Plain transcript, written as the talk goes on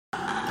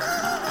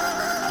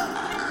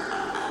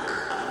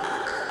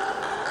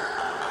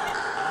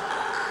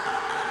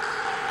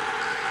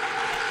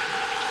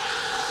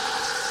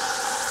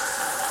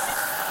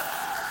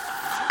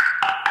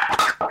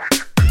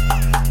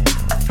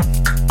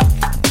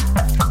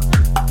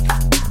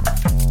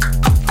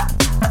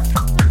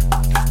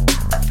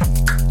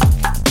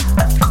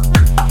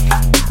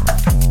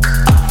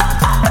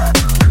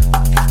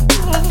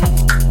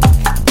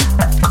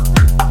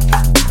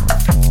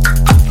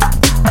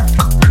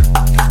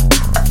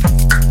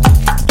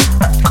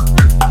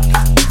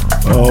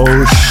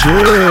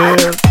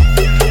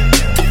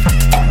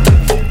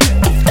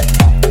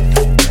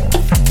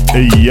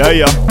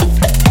Yeah.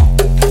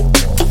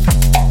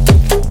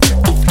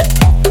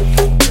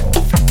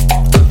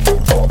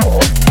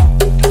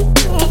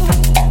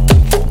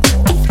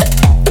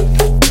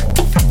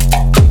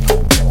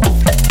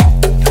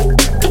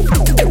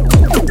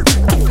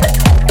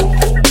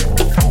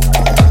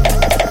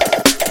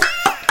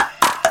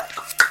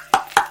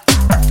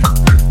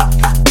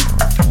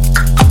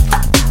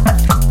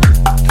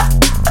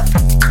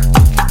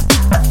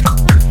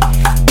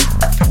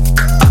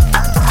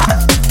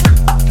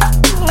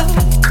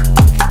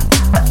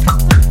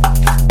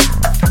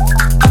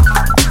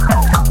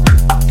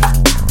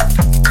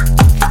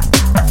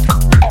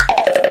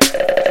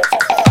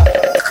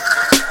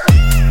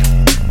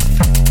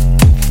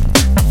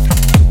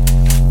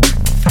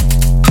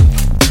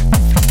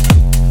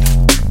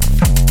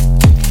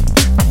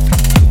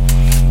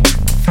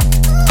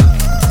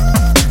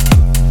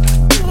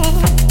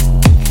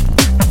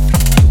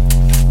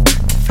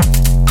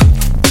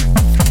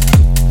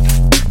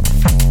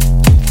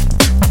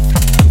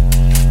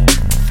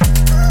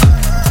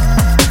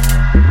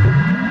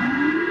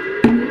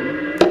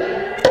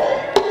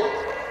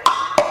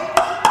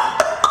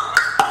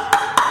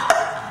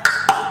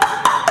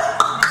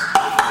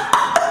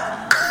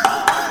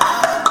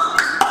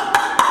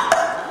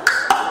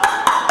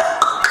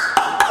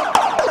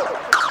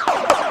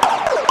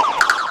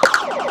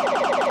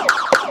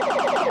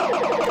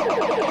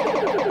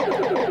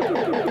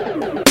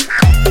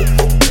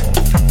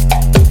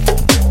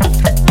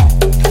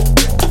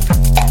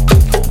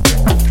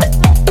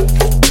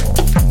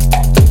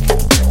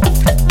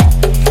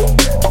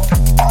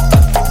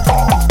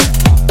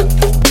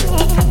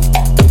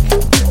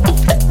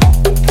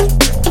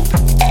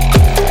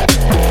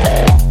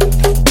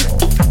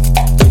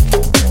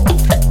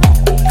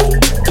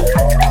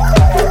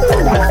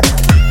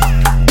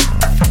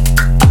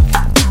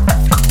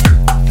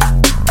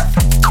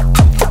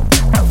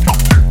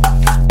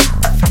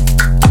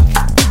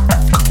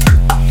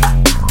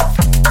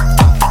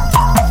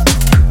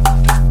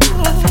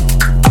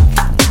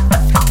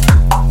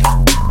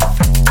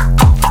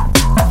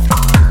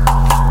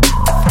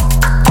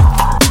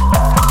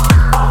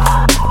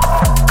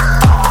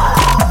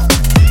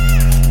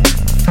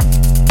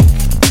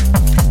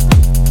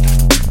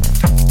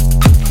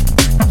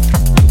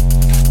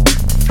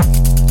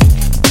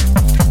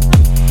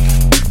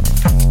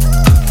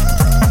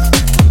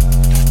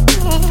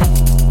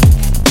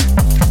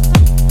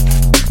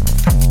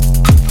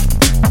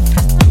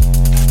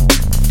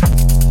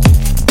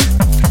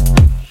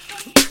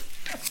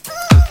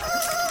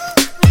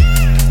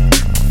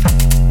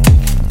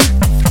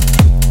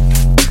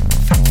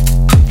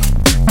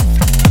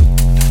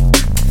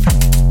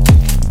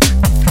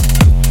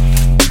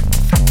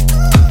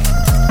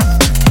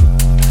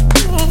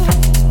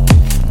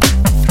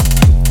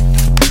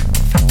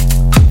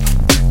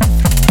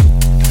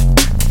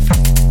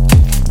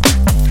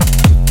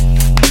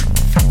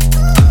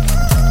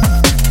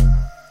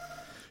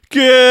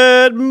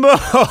 Good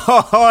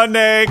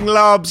morning,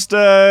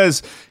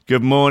 lobsters.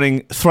 Good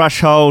morning,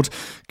 Threshold.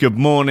 Good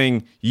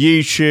morning,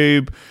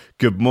 YouTube.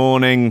 Good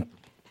morning,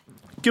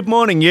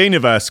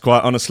 universe,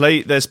 quite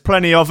honestly. There's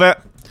plenty of it.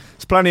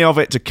 There's plenty of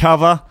it to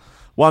cover.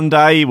 One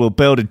day we'll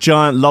build a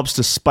giant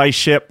lobster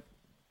spaceship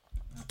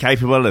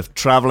capable of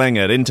travelling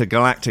at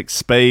intergalactic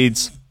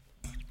speeds.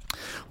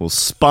 We'll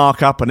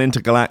spark up an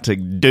intergalactic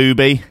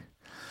doobie.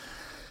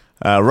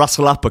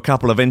 Rustle up a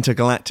couple of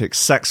intergalactic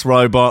sex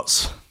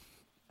robots.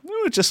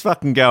 We'll just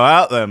fucking go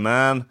out there,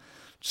 man.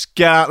 Just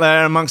get out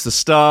there amongst the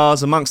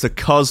stars, amongst the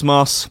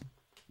cosmos,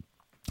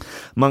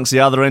 amongst the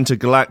other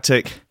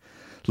intergalactic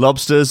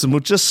lobsters, and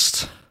we'll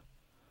just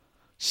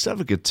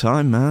have a good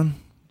time, man.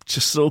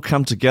 Just all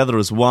come together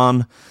as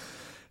one,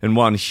 in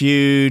one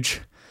huge,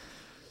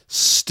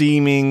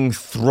 steaming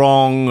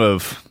throng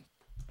of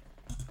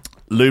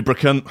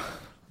lubricant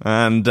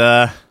and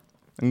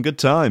good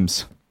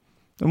times.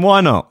 And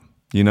why not?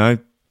 You know,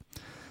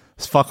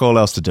 there's fuck all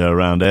else to do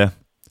around here,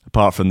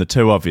 apart from the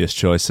two obvious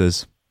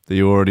choices that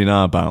you already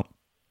know about.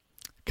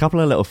 A couple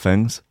of little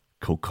things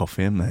called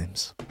coffee and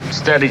memes.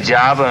 Steady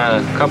job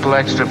and a couple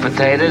extra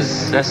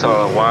potatoes, that's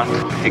all I want.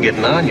 You're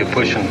getting on, you're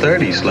pushing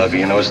 30, Sluggy.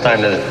 You know, it's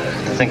time to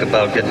think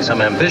about getting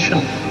some ambition.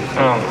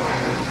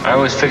 Oh, I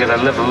always figured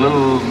I'd live a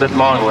little bit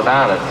longer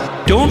without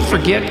it. Don't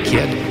forget,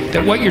 kid,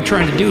 that what you're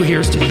trying to do here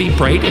is to be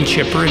bright and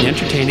chipper and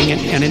entertaining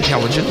and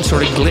intelligent and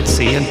sort of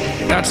glitzy, and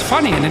that's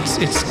funny, and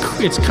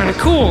it's kind of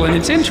cool, and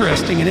it's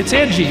interesting, and it's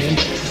edgy, and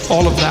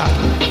all of that.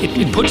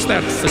 It puts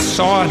that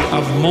facade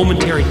of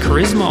momentary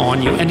charisma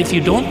on you, and if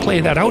you don't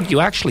play that out, you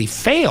actually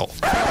fail.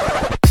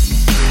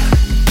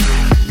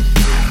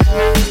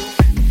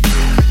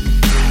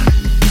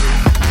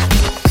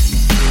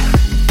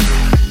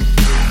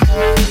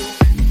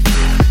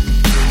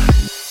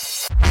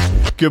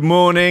 Good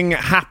morning,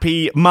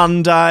 happy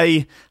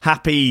Monday,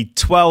 happy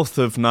 12th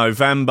of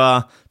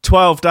November,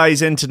 12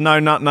 days into No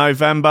Nut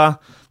November.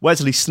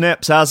 Wesley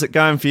Snips, how's it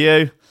going for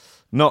you?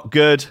 Not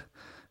good.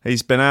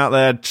 He's been out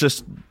there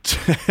just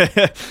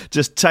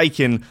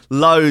taking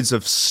loads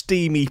of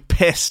steamy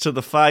piss to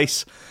the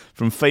face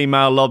from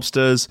female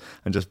lobsters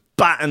and just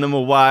batting them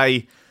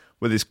away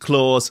with his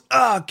claws.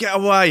 Oh, get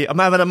away. I'm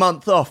having a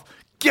month off.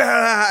 Get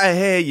out of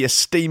here, you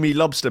steamy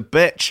lobster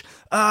bitch.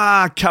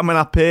 Coming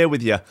up here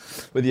with your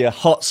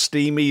hot,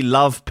 steamy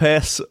love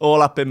piss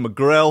all up in my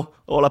grill,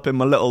 all up in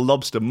my little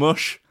lobster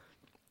mush.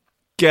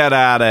 Get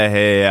out of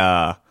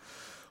here.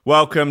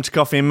 Welcome to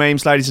Coffee and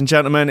Memes, ladies and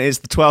gentlemen. It's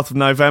the 12th of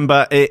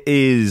November. It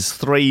is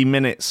 3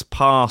 minutes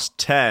past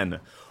 10.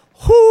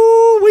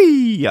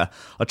 Hoo-wee!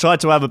 I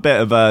tried to have a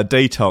bit of a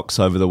detox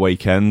over the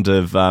weekend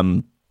of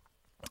the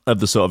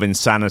sort of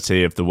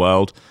insanity of the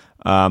world,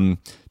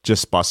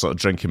 just by sort of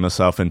drinking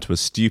myself into a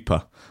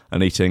stupor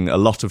and eating a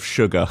lot of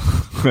sugar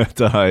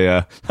that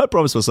I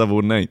promised myself I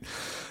wouldn't eat.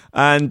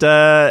 And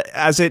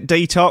as it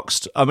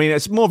detoxed, I mean,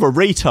 it's more of a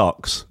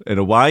retox in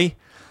a way.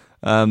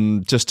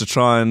 Just to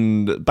try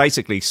and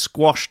basically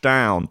squash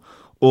down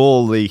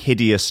all the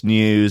hideous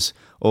news,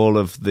 all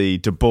of the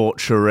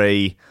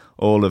debauchery,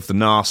 all of the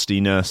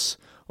nastiness,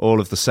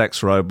 all of the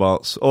sex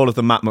robots, all of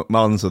the Matt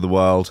McMullins of the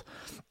world.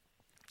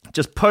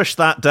 Just push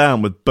that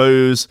down with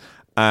booze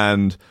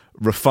and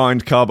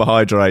refined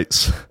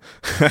carbohydrates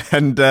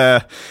and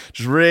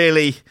just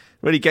really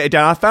get it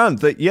down. I found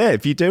that,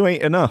 if you do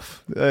eat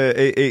enough,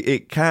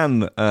 it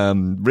can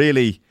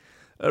really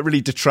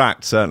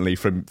detract, certainly,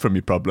 from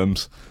your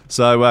problems.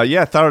 So,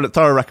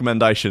 thorough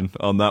recommendation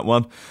on that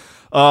one.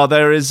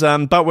 There is,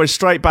 but we're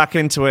straight back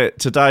into it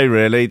today,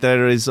 really.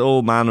 There is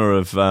all manner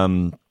of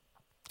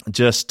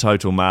just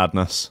total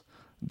madness.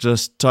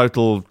 Just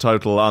total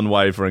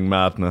unwavering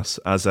madness,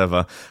 as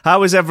ever.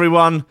 How is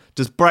everyone?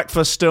 Does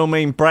breakfast still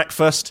mean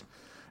breakfast?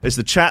 Is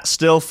the chat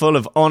still full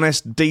of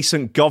honest,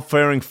 decent,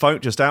 God-fearing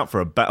folk just out for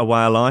a better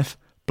way of life?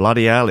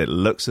 Bloody hell, it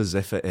looks as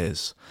if it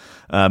is.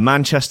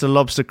 Manchester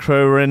lobster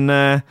crew are in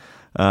there.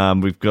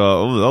 We've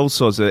got all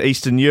sorts of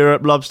Eastern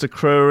Europe lobster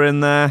crew are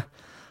in there.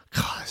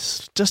 God,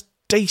 it's just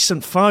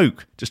decent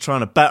folk, just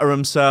trying to better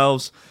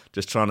themselves,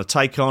 just trying to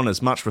take on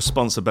as much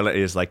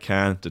responsibility as they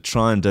can to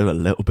try and do a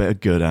little bit of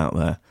good out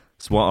there.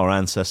 It's what our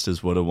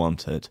ancestors would have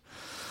wanted.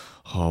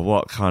 Oh,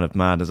 what kind of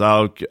madness.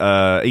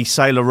 Yves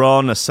Saint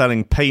Laurent are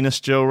selling penis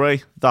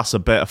jewellery. That's a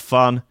bit of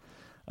fun.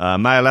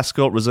 Male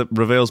escort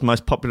reveals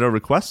most popular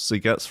requests he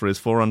gets for his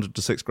 400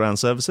 to 6 grand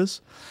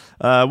services.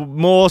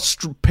 More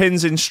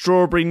pins in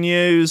strawberry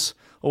news.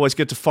 Always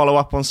good to follow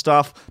up on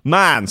stuff.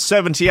 Man,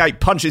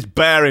 78 punches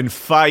bear in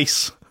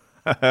face.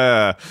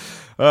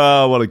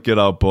 Oh, what a good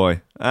old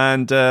boy.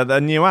 And the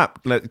new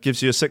app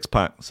gives you a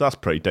 6-pack, so that's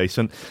pretty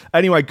decent.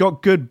 Anyway,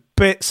 got good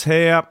bits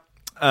here.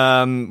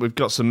 We've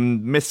got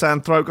some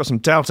Misanthrope, got some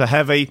Delta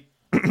Heavy,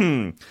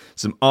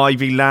 some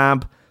Ivy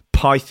Lab,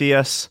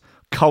 Pythias,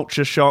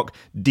 Culture Shock,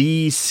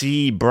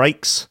 DC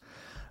Breaks.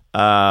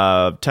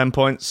 10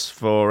 points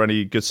for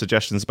any good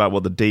suggestions about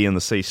what the D and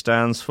the C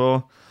stands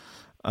for.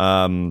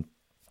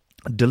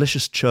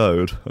 Delicious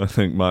Chode, I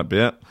think might be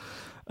it.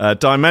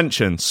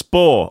 Dimension,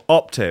 Spore,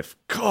 Optiv,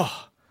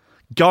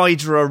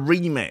 Gydra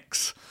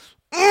Remix.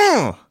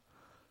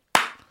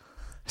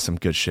 Some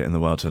good shit in the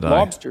world today.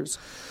 Lobsters.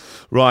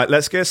 Right,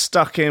 let's get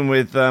stuck in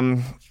with what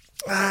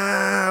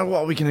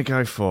are we going to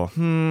go for?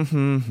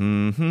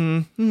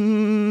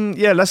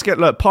 Yeah, let's get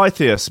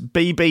Pythias,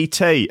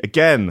 BBT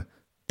again.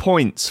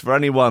 Points for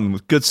anyone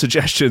with good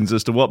suggestions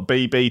as to what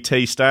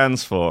BBT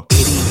stands for.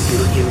 80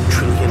 billion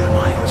trillion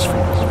miles from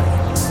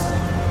home.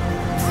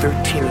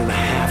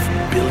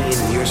 13.5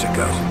 billion years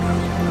ago.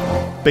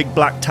 Big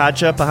Black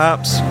Tadger,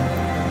 perhaps?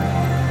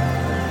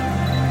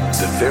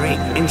 The very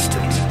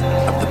instant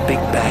of the Big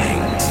Bang.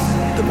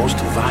 The most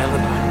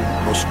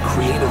violent, most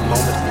creative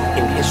moment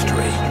in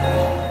history.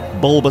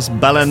 Bulbous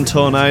Belen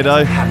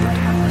Tornado. Happened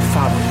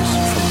follows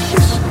from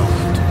this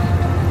moment.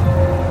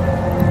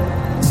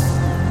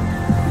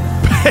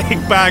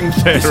 Big Bang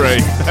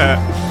Theory.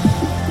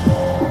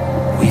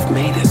 We've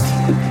made it.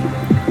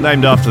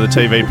 Named after the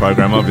TV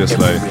program,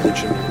 obviously. Every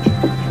religion,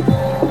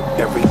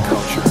 every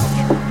culture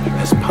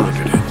has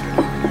pondered it.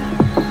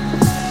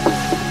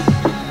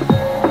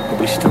 But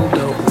we still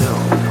don't know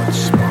what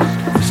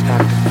sparked this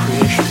act of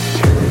creation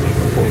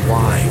or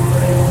why.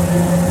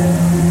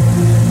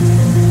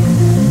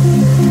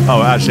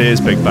 Oh, it actually is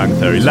Big Bang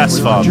Theory. Less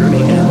When our fun.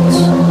 journey ends.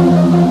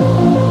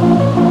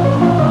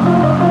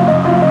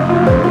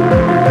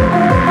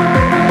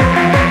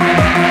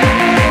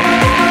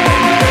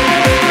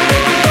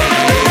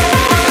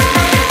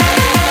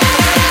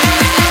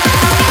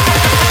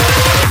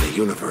 The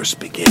universe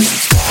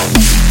begins.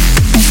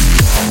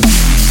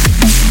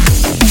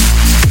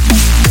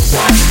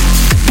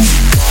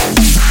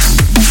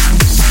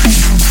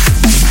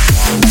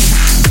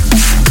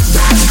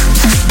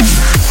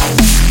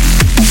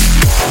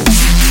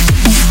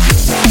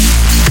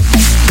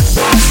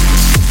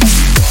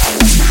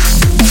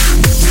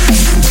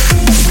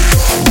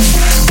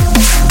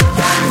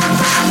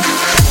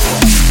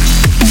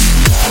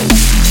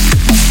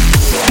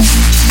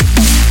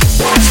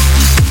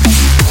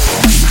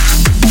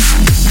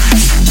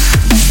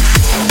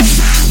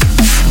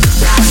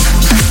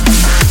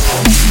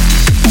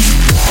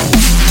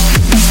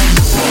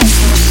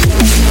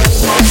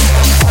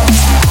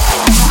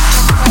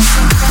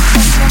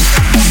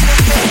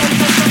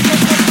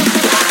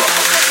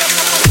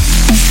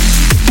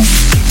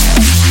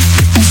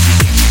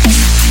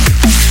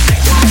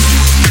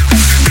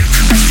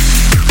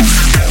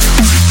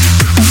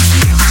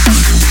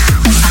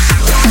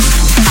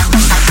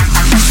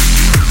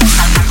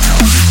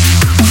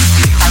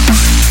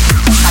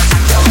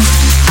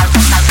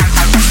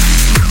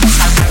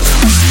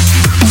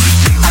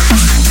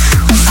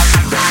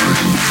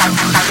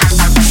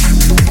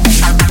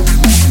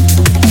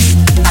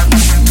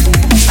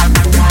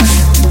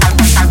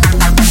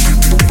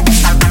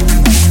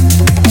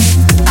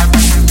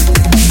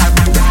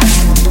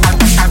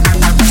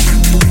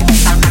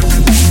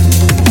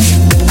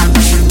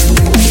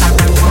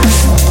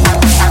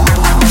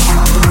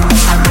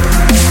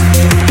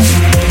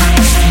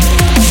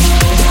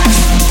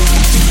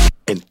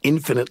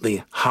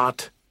 infinitely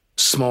hot,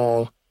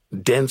 small,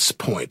 dense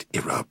point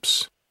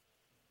erupts,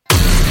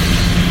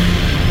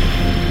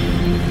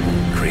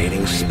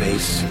 creating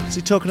space, Is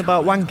he talking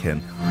about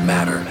wanking?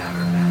 matter,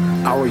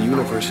 our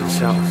universe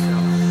itself.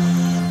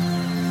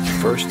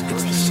 First,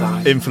 it's the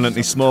size.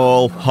 Infinitely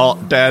small,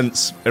 hot,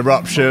 dense,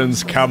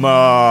 eruptions, come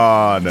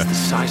on. The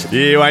size of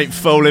You ain't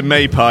fooling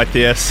me,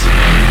 Pythias.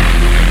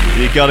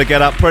 You gotta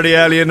get up pretty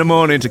early in the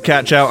morning to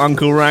catch out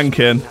Uncle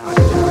Rankin.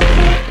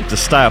 To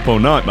stay up all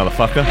night,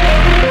 motherfucker.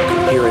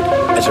 hear it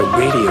as a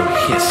radio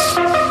hiss.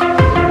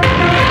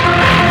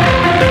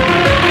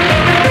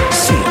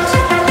 See it as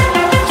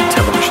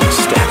television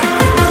static.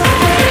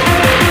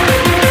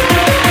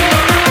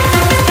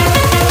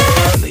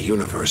 And the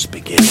universe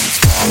begins.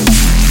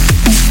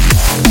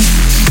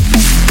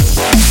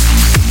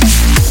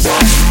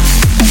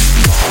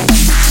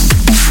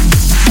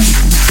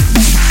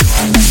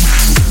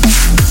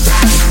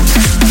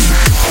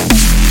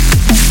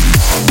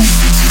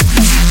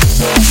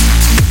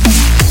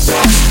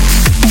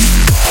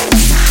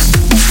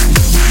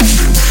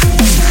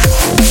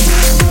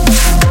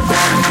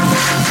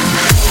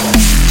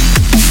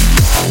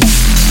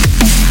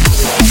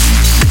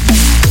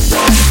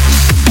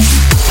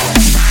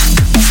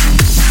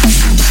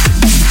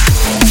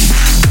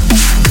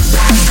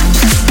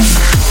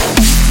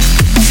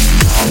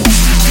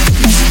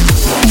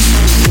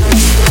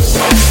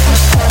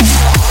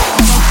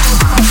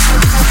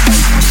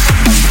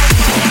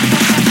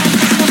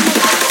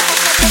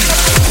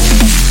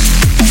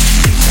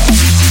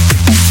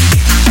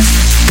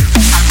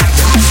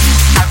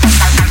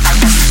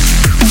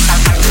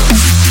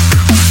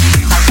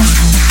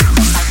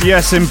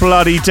 Yes, in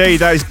Bloody D,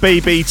 that is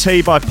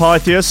BBT by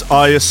Pythias.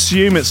 I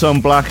assume it's on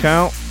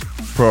Blackout.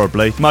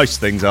 Probably. Most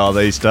things are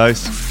these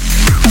days.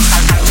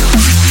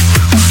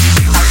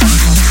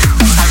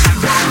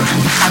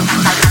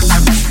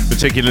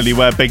 Particularly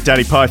where Big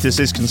Daddy Pythias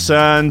is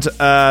concerned.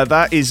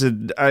 That's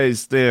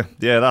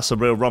a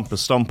real romper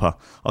stomper.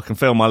 I can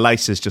feel my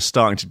laces just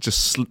starting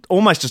to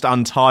almost just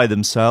untie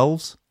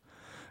themselves.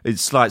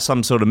 It's like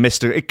some sort of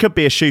mystical. It could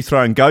be a shoe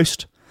throwing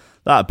ghost.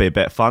 That'd be a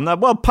bit of fun.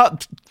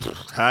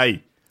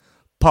 Hey.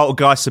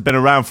 Poltergeists have been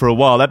around for a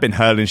while. They've been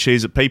hurling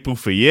shoes at people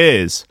for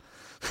years.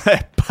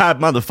 Bad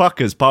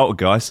motherfuckers,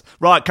 poltergeists.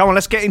 Right, come on,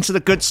 let's get into the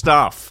good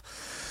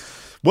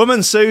stuff.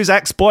 Woman sues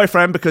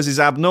ex-boyfriend because his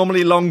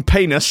abnormally long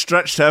penis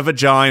stretched her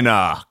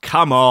vagina.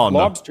 Come on.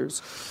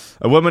 Lobsters.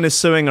 A woman is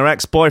suing her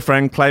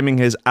ex-boyfriend claiming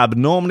his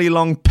abnormally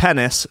long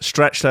penis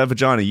stretched her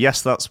vagina.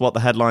 Yes, that's what the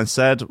headline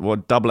said. We'll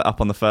double it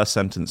up on the first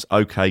sentence.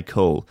 Okay,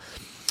 cool.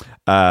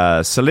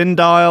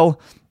 Celindile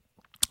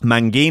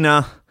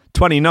Mangina,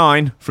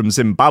 29, from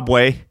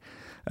Zimbabwe,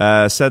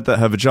 said that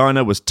her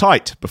vagina was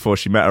tight before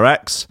she met her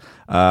ex,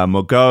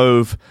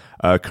 Mogove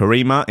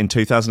Karima, in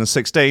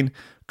 2016.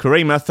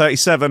 Karima,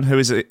 37, who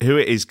it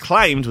is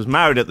claimed was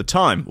married at the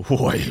time.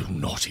 Boy, you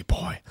naughty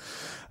boy.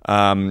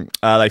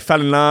 They fell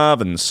in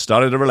love and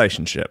started a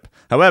relationship.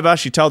 However,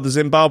 she told the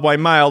Zimbabwe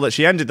Mail that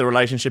she ended the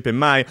relationship in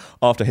May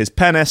after his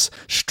penis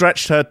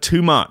stretched her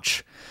too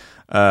much.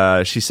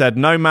 She said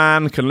no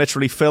man can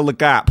literally fill the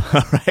gap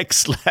her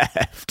ex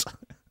left.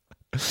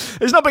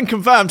 It's not been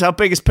confirmed how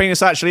big his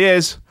penis actually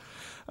is,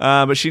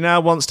 but she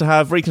now wants to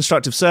have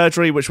reconstructive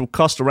surgery, which will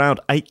cost around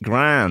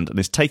 $8,000, and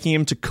is taking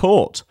him to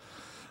court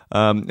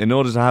in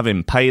order to have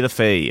him pay the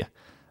fee.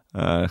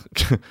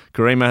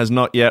 Karima has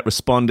not yet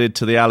responded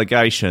to the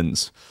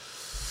allegations.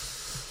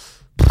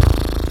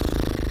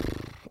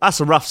 That's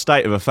a rough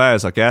state of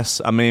affairs, I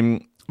guess. I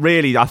mean,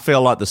 really, I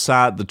feel like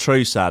the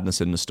true sadness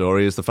in the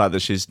story is the fact that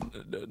she's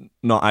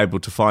not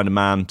able to find a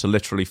man to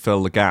literally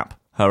fill the gap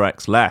her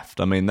ex left.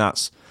 I mean,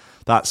 that's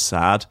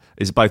sad.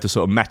 It's both a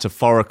sort of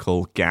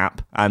metaphorical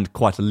gap and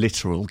quite a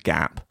literal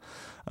gap.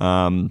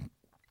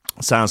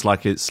 Sounds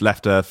like it's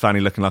left her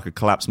fanny looking like a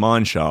collapsed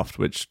mine shaft,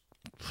 which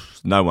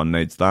no one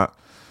needs that.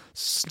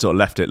 Sort of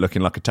left it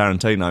looking like a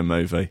Tarantino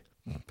movie.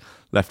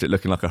 Left it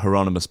looking like a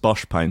Hieronymus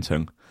Bosch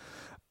painting.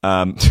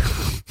 Yeah,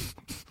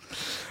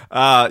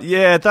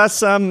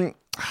 that's...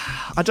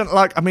 I don't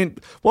like... I mean,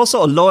 what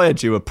sort of lawyer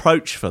do you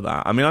approach for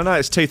that? I mean, I know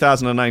it's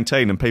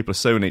 2018 and people are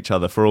suing each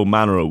other for all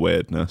manner of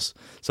weirdness.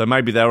 So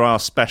maybe there are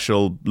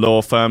special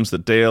law firms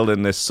that deal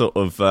in this sort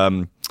of...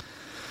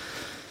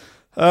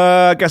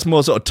 I guess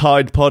more sort of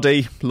Tide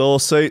Poddy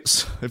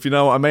lawsuits, if you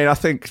know what I mean.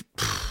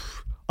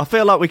 I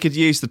feel like we could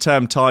use the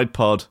term Tide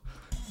Pod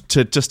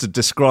to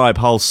describe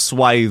whole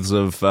swathes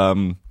of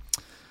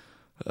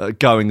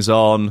goings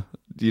on,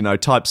 you know,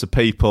 types of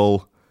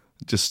people,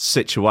 just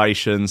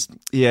situations.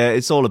 Yeah,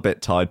 it's all a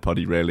bit Tide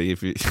Poddy, really.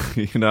 If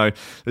you know,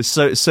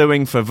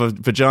 suing for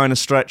vagina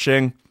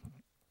stretching,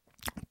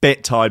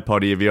 bit Tide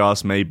Poddy if you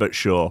ask me, but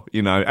sure,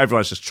 you know,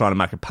 everyone's just trying to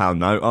make a pound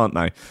note, aren't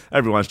they?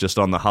 Everyone's just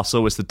on the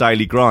hustle. It's the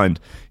daily grind.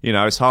 You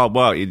know, it's hard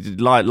work.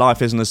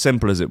 Life isn't as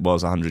simple as it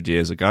was 100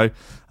 years ago.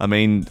 I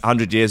mean,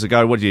 100 years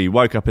ago, what did you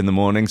woke up in the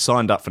morning,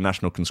 signed up for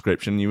national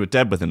conscription, you were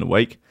dead within a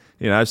week.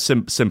 You know,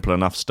 simple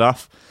enough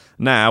stuff.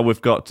 Now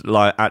we've got,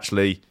 like,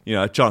 actually, you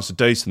know, a chance to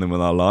do something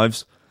with our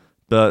lives.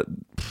 But,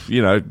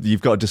 you know,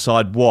 you've got to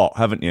decide what,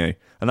 haven't you?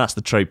 And that's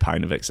the true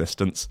pain of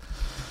existence.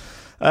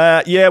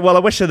 Yeah, well, I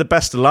wish her the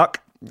best of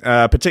luck,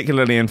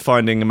 particularly in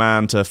finding a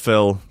man to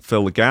fill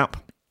the gap.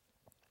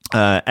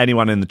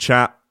 Anyone in the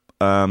chat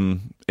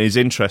is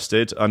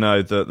interested. I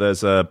know that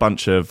there's a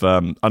bunch of...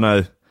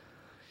 I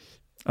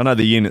know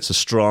the units are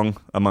strong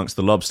amongst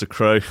the Lobster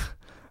crew,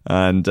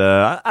 and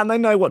they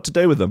know what to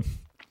do with them.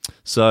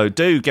 So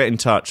do get in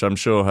touch. I'm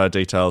sure her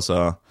details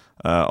are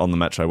on the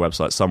Metro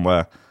website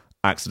somewhere.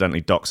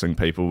 Accidentally doxing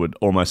people would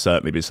almost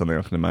certainly be something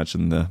I can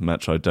imagine the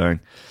Metro doing.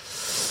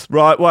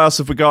 Right, what else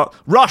have we got?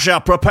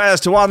 Russia prepares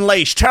to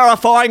unleash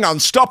terrifying,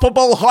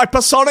 unstoppable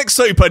hypersonic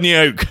super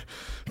nuke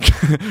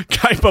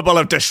capable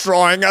of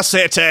destroying a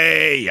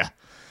city.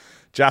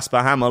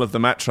 Jasper Hamill of the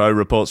Metro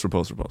reports.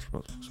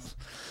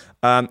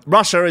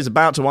 Russia is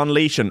about to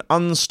unleash an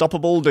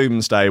unstoppable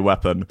doomsday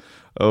weapon,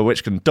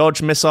 which can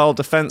dodge missile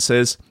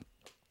defences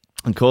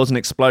and cause an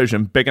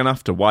explosion big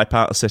enough to wipe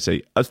out a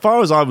city. As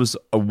far as I was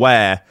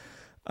aware,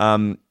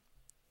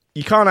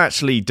 you can't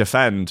actually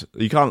defend.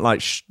 You can't,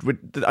 like...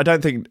 I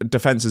don't think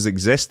defences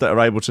exist that are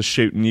able to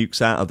shoot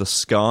nukes out of the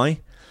sky.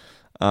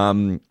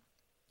 Next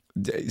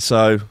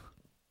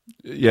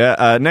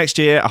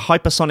year, a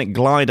hypersonic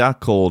glider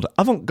called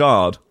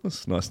Avant-Garde,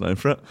 that's a nice name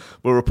for it,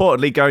 will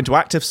reportedly go into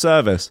active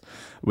service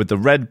with the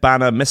Red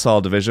Banner Missile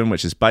Division,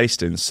 which is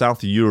based in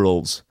South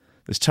Urals.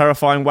 This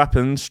terrifying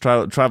weapon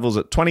travels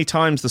at 20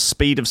 times the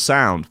speed of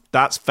sound.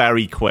 That's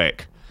very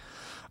quick.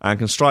 And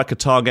can strike a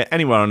target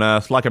anywhere on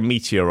Earth like a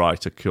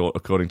meteorite,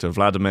 according to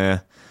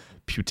Vladimir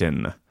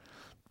Putin.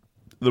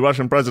 The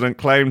Russian president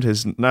claimed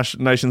his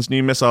nation's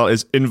new missile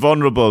is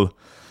invulnerable.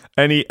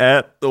 Any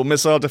air or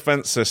missile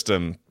defense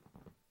system.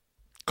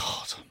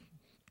 God.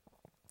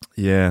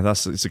 Yeah,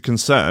 it's a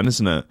concern,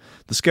 isn't it?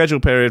 The schedule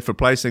period for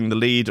placing the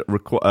lead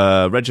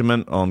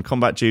regiment on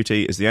combat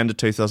duty is the end of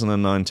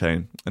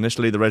 2019.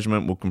 Initially, the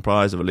regiment will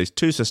comprise of at least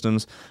 2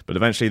 systems, but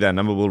eventually their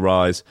number will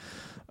rise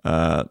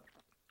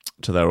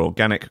to their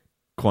organic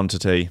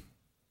quantity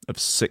of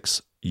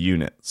 6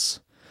 units.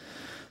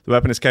 The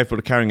weapon is capable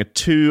of carrying a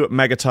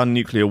 2-megaton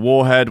nuclear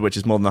warhead, which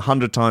is more than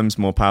 100 times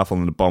more powerful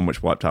than the bomb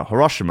which wiped out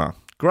Hiroshima.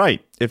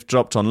 Great. If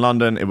dropped on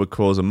London, it would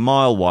cause a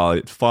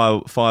mile-wide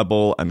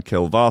fireball and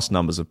kill vast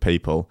numbers of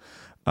people,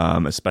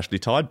 especially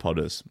Tide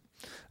Podders.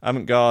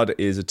 Avant-Garde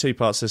is a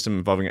 2-part system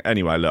involving...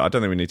 Anyway, look, I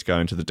don't think we need to go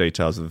into the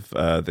details of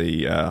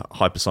the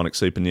hypersonic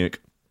super nuke.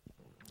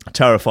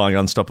 Terrifying,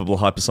 unstoppable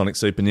hypersonic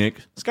super nuke.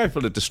 It's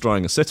capable of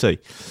destroying a city.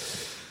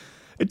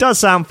 It does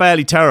sound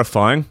fairly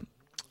terrifying.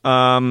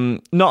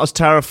 Not as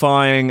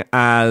terrifying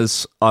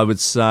as I would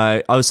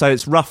say. I would say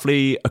it's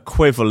roughly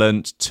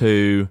equivalent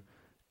to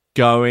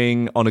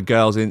going on a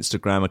girl's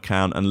Instagram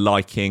account and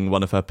liking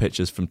one of her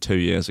pictures from 2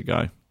 years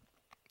ago.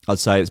 I'd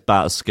say it's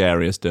about as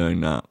scary as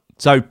doing that.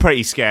 So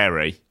pretty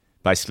scary,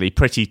 basically.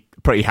 Pretty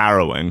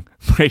harrowing.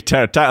 Pretty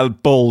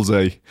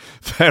ballsy.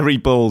 Very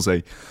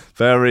ballsy.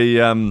 Very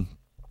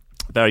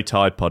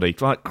Tide Poddy.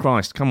 Right,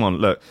 Christ, come on,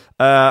 look.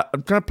 I'm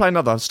going to play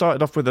another. I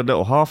started off with a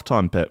little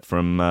halftime bit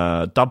from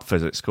Dub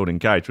Physics called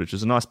Engage, which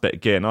is a nice bit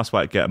of gear, nice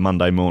way to get a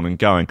Monday morning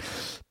going.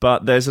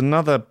 But there's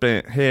another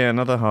bit here,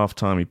 another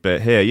halftimey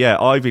bit here. Yeah,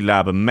 Ivy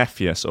Lab and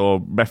Mephius,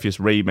 or Mephius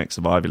remix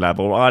of Ivy Lab,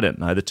 or I don't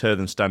know, the two of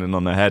them standing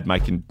on their head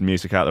making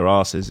music out their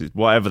asses.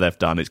 Whatever they've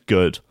done, it's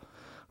good.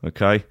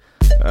 Okay?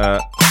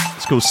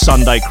 It's called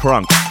Sunday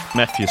Crunk,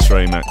 Mephius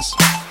remix.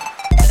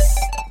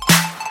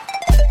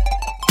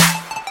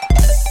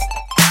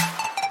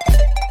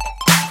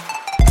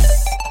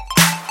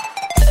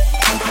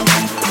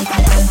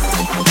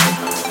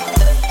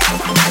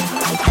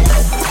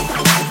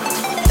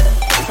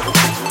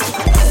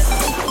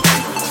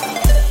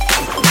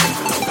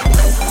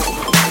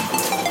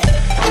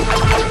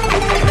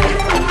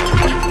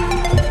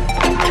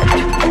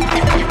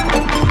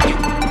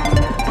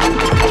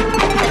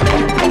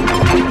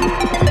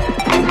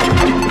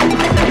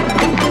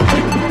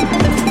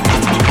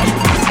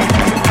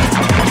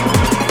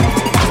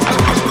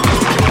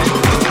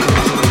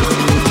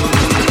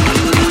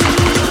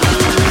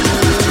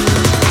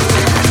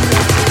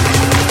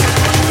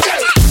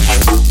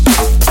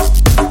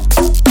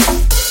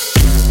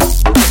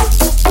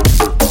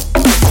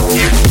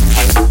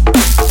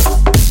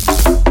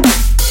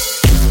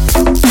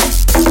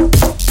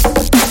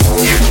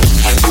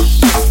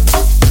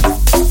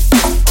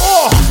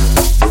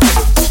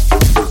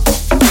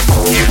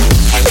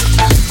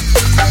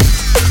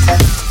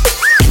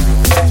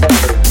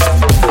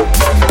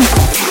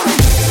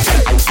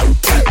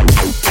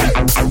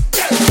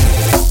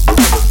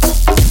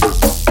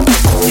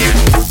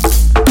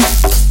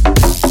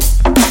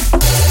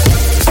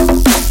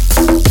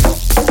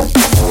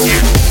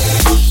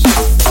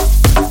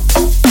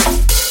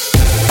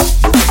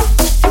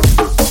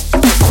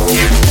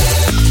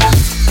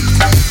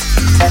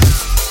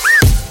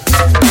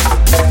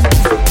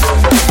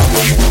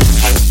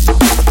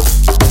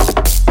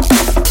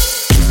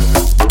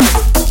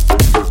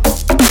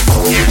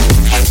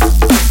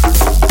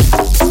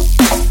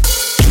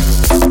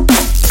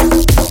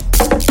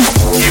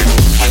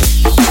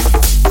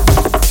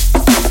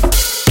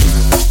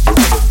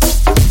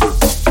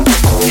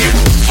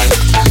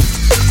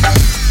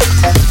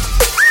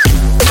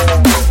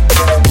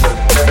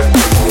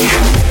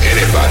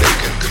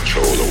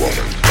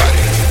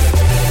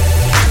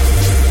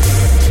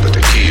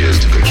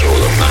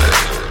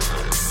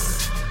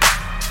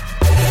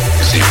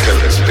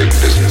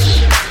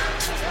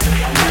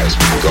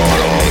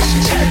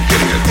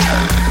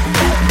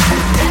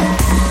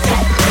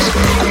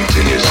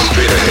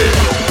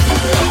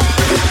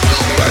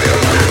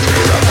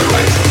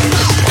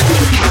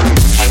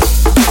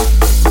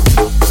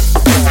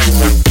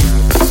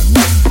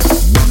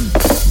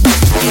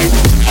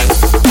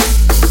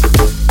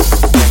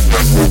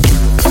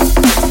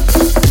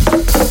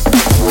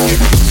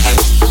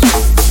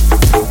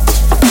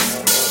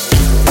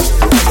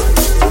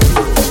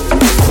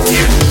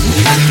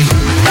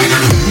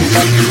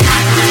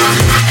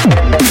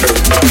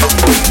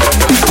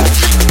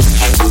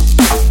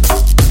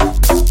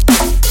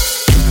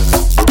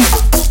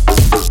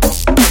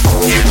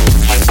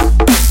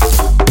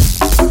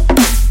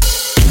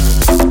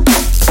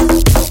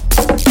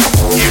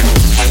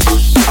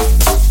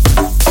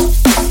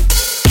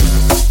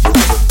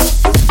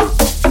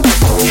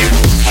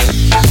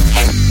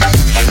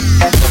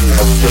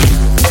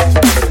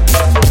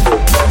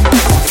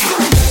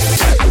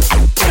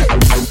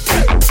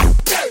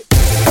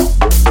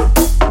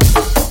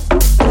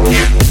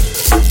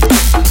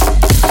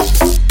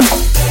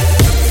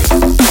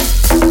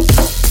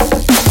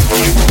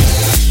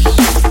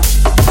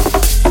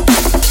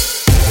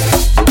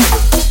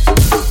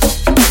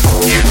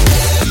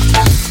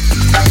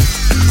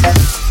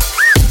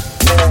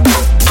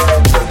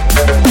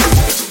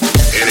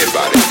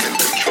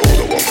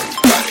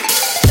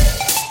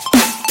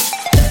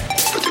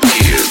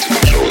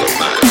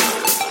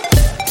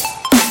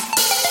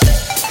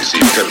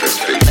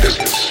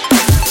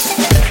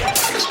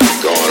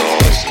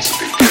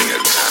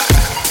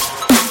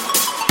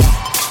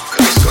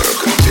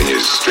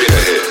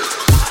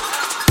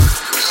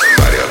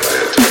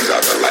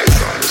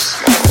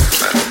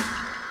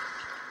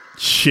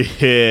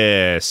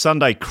 Yeah,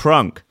 Sunday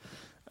Crunk.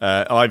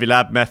 Ivy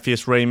Lab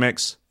Mephius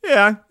remix.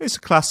 Yeah, it's a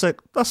classic.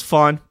 That's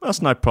fine.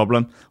 That's no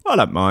problem. I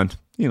don't mind.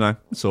 You know,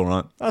 it's all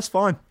right. That's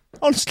fine.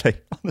 Honestly,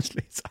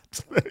 it's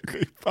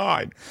absolutely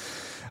fine.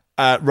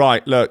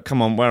 Right, look,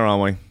 come on, where are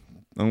we?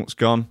 Oh, it's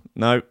gone.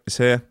 No, it's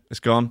here. It's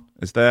gone.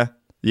 It's there.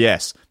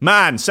 Yes.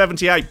 Man,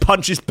 78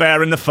 punches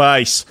bear in the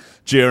face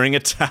during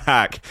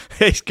attack.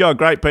 He's got a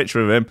great picture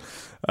of him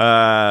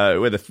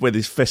with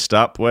his fist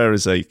up. Where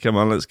is he? Come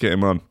on, let's get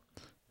him on.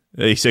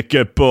 He's a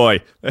good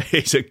boy.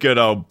 He's a good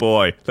old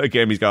boy. Look at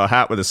him. He's got a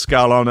hat with a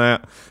skull on it.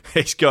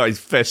 He's got his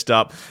fist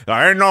up.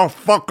 Ain't no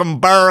fucking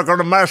bear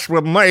gonna mess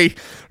with me.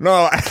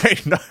 No,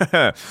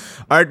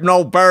 ain't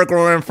no bear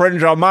gonna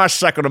infringe on my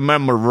Second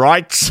Amendment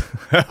rights.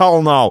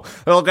 Hell no.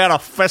 He'll get a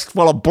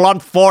fistful of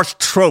blunt force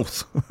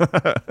truth.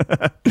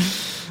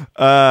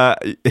 Well,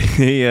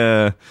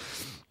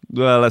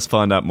 let's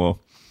find out more.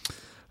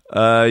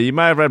 You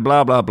may have read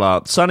blah, blah,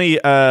 blah. Sonny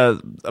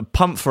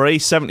Pumphrey,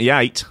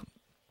 78,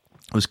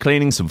 was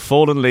cleaning some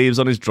fallen leaves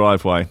on his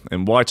driveway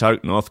in White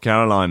Oak, North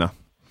Carolina,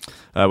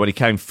 when he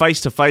came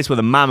face to face with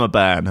a mama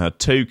bear and her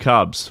 2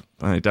 cubs.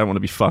 You don't want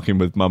to be fucking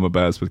with mama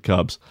bears with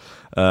cubs.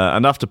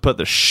 Enough to put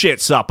the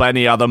shits up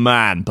any other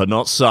man, but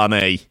not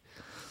Sonny.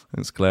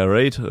 That's Claire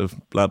Reid of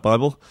Lad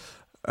Bible.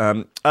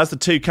 As the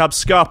 2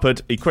 cubs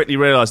scarpered, he quickly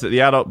realised that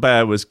the adult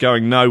bear was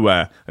going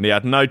nowhere, and he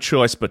had no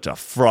choice but to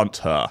front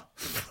her.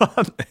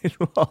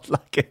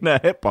 Like in a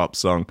hip-hop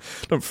song.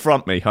 Don't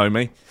front me,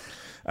 homie.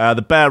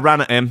 The bear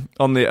ran at him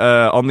on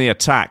the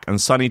attack,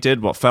 and Sonny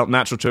did what felt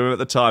natural to him at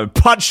the time.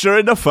 Punched her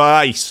in the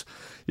face!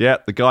 Yeah,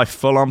 the guy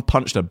full-on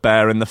punched a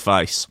bear in the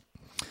face.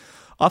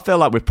 I feel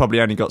like we've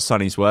probably only got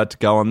Sonny's word to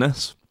go on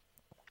this.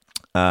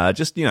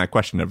 Just,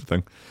 question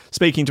everything.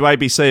 Speaking to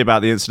ABC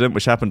about the incident,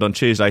 which happened on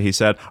Tuesday, he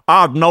said,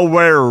 I had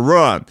nowhere to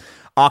run.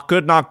 I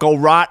could not go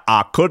right,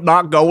 I could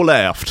not go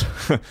left.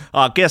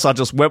 I guess I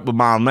just went with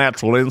my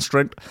natural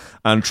instinct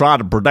and tried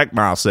to protect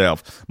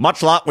myself.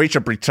 Much like we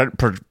should be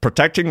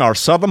protecting our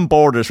southern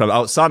borders from...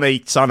 Oh,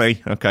 Sonny.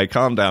 Okay,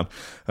 calm down.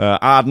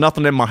 I had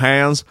nothing in my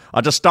hands. I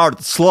just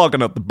started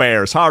slugging at the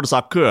bear as hard as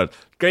I could.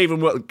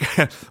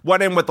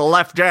 Went in with the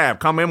left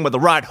jab, come in with the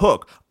right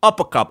hook,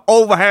 uppercut,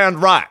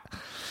 overhand right.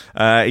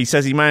 He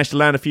says he managed to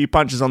land a few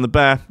punches on the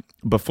bear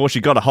before she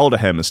got a hold of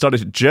him and started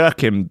to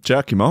jerk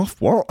him off?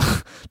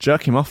 What?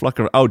 jerk him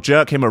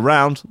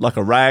around like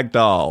a rag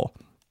doll.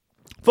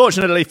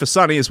 Fortunately for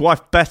Sonny, his wife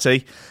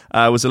Betty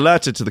was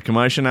alerted to the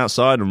commotion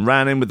outside and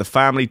ran in with the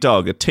family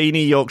dog, a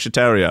teeny Yorkshire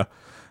Terrier,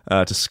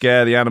 to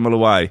scare the animal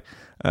away.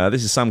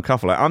 This is some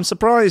couple. I'm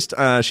surprised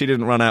she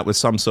didn't run out with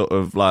some sort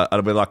of like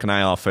an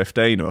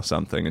AR-15 or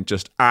something and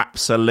just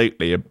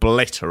absolutely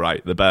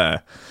obliterate the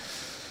bear.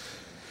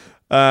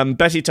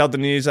 Betty told the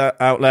news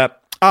outlet,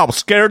 I was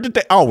scared to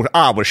death. Oh,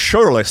 I was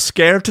surely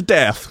scared to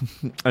death.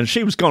 And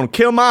she was going to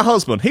kill my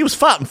husband. He was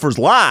fighting for his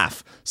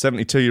life.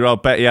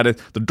 72-year-old Betty added,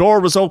 the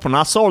door was open.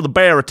 I saw the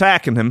bear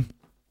attacking him.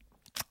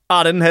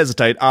 I didn't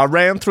hesitate. I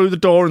ran through the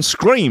door and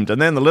screamed. And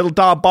then the little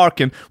dog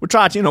barking would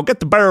try to, get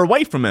the bear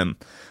away from him.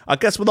 I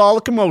guess with all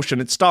the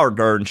commotion, it started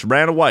her and she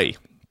ran away.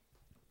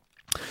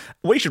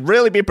 We should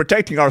really be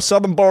protecting our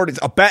southern borders.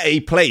 Oh, Betty,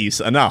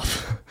 please,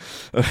 enough.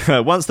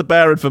 Once the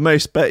bear had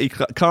vamoosed, Betty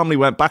calmly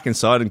went back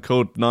inside and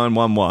called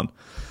 911.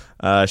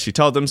 She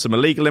told them some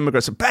illegal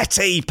immigrants,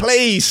 Betty,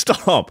 please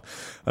stop.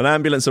 An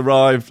ambulance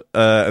arrived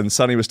and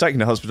Sonny was taken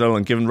to hospital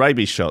and given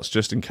rabies shots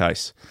just in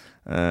case.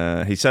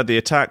 He said the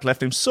attack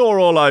left him sore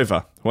all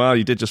over. Well,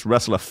 you did just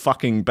wrestle a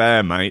fucking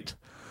bear, mate.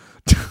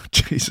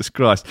 Jesus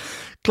Christ.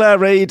 Claire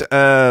Reid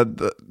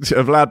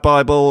of Lad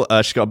Bible,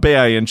 she got a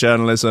BA in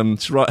journalism.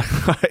 She's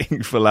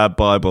writing for Lad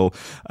Bible,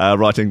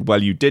 writing,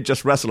 well, you did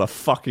just wrestle a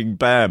fucking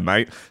bear,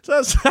 mate.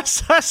 So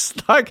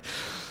that's like,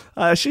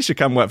 she should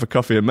come work for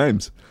Coffee and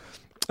Memes.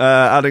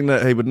 Adding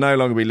that he would no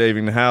longer be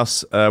leaving the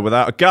house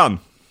without a gun.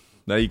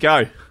 There you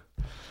go.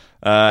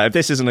 If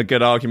this isn't a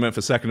good argument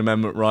for Second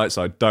Amendment rights,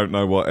 I don't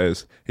know what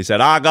is. He said,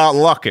 I got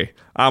lucky.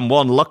 I'm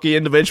one lucky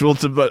individual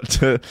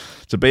to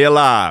be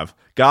alive.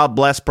 God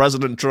bless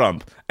President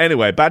Trump.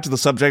 Anyway, back to the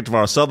subject of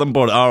our southern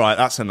border. All right,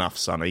 that's enough,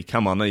 Sonny.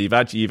 Come on, you've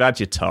had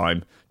your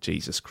time.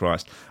 Jesus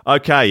Christ.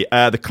 Okay,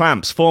 the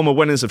Clamps, former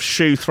winners of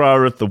Shoe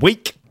Thrower of the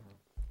Week.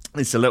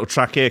 It's a little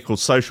track here called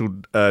Social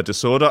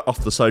Disorder,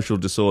 off the Social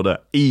Disorder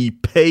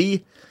EP.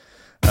 It's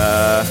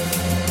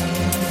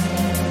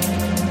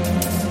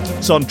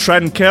on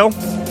Trendkill.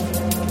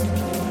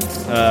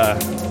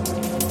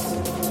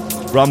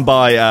 Run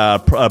by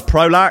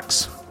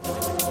Prophylactics.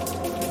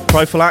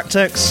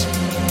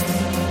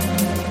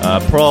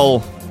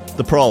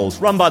 The Proles.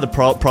 Run by the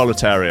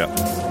proletariat.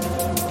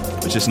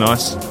 Which is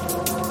nice.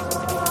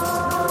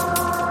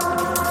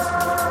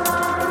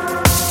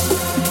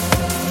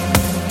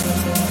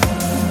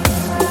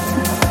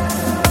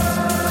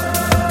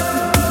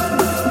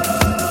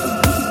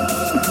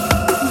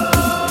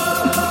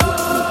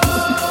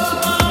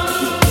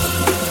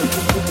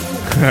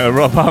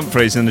 Rob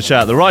Humphreys in the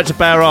chat. The right to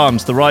bear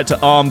arms, the right to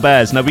arm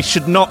bears. No, we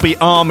should not be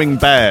arming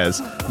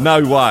bears.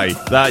 No way.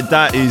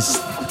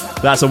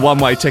 That's a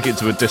one-way ticket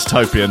to a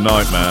dystopian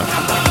nightmare.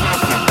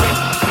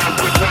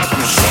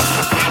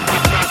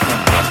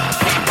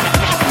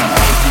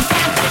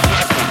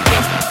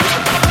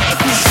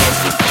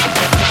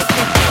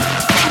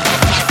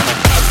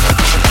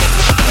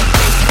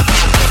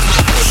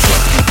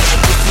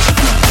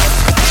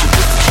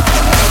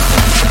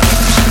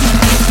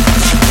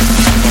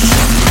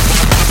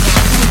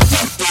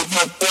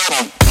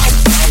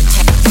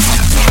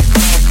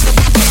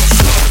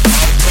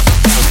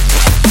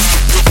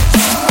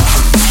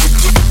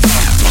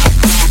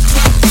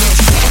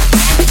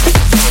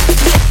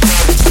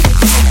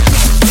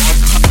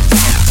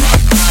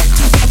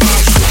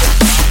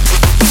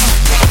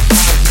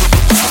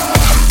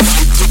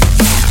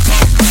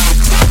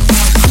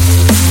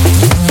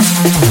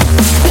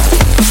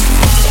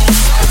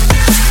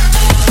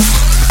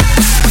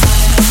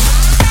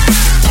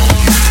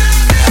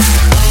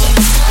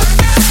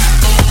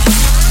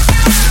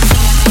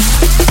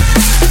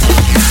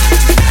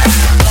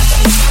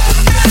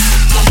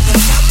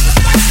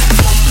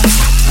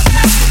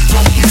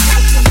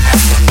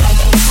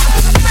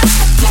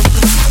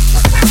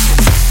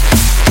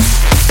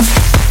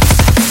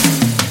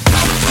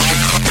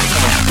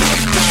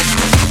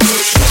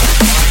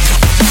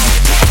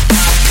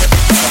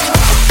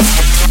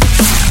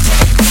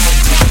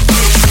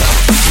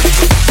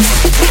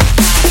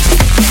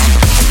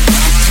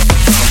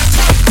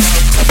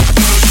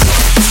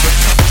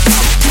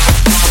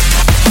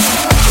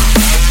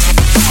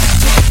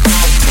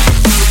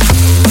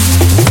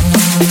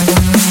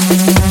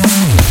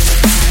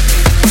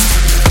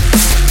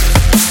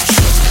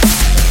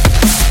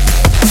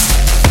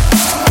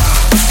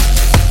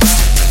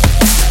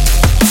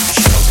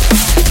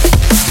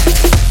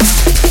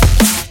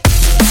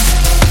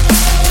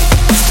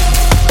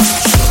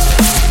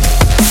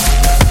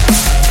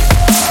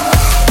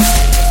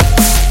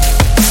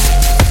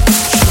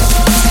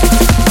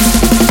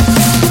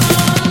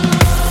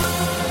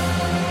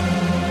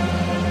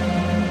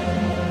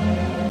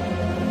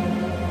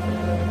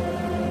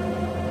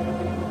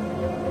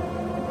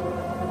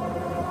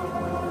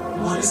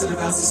 is it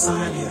about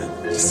society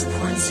that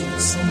disappoints you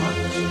so much?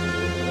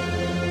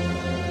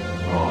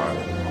 Oh, I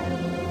don't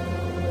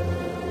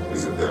know.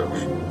 Is it that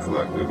we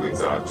collectively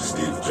thought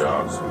Steve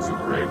Jobs was a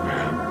great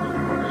man,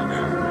 leaving money in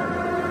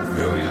and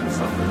billions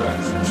on the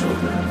backs of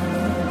children?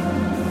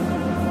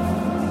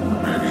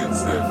 Maybe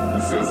it's that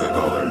it feels like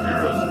all our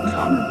heroes are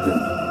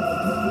counterfeit.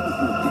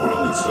 The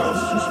world itself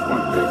is just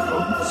one big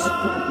hoax.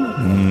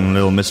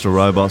 Little Mr.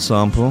 Robot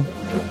sample.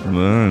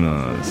 Very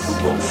nice.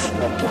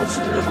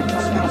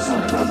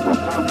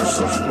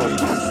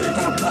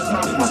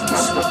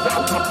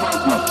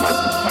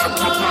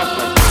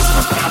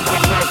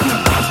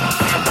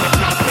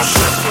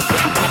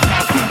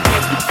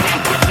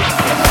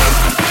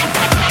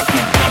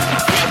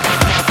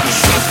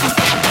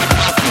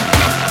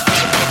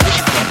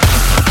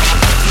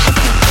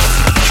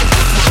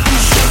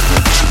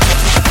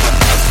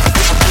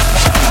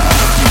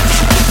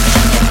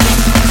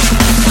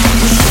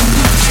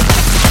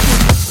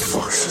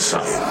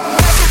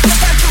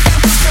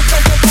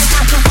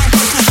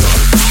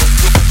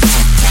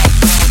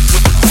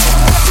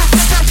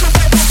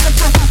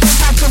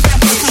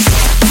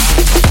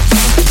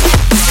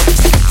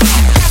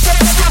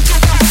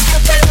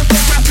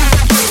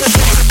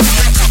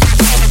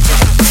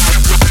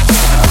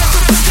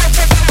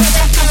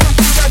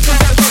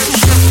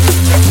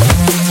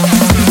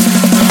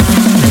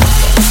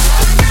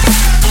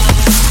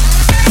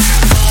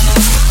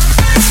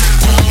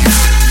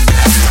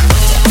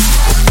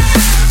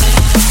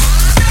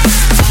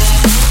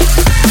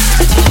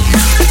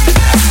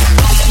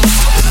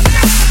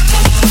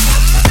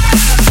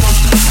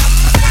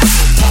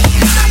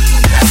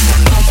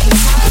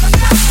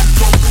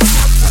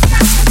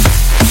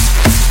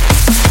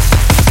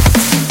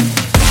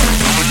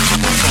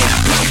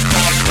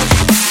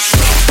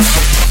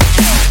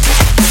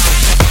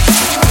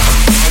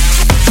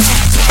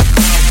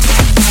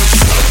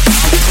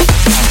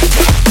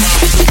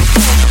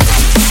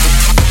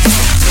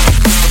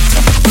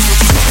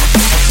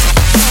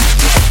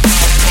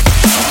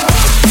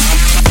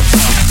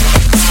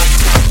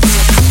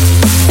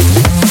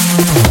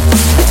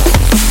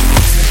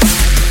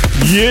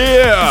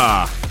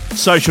 Yeah!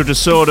 Social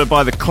Disorder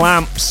by the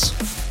Clamps.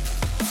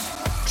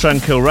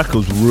 Trendkill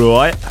Records,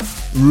 right?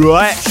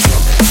 Right.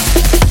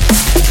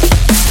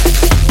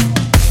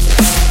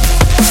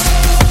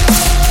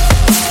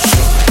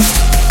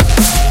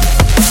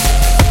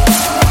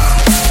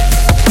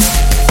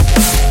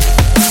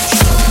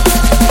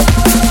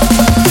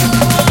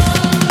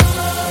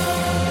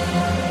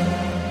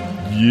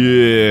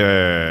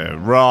 Yeah,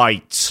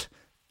 right.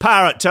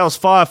 Parrot tells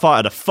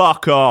firefighter to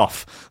fuck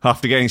off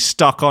after getting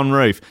stuck on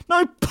roof.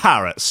 No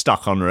parrot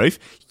stuck on roof.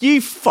 You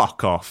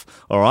fuck off,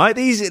 all right?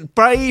 These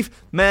brave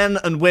men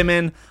and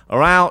women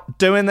are out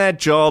doing their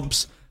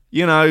jobs,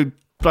 you know,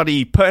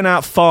 bloody putting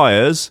out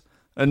fires,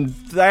 and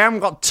they haven't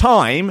got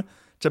time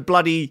to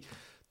bloody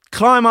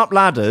climb up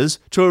ladders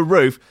to a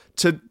roof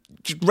to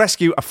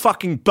rescue a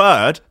fucking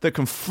bird that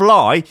can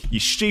fly, you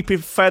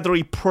stupid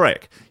feathery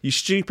prick. You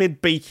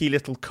stupid beaky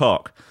little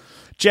cock.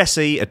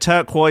 Jesse, a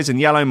turquoise and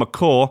yellow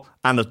macaw,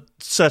 and a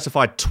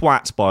certified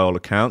twat by all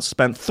accounts,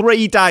 spent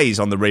 3 days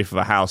on the roof of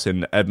a house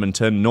in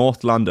Edmonton,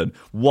 North London.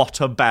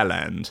 What a bell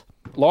end.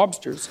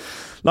 Lobsters.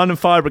 London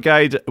Fire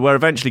Brigade were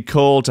eventually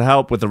called to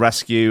help with the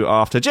rescue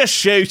after, just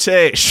shoot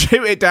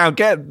it down,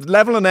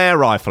 level an air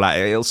rifle at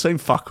it, it'll soon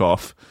fuck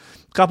off.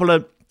 Couple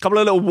of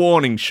little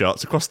warning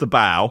shots across the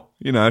bow,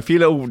 you know, a few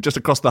little just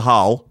across the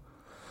hull.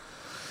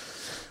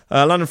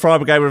 London Fire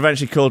Brigade were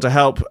eventually called to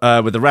help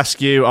with the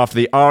rescue after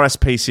the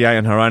RSPCA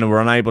and her owner were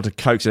unable to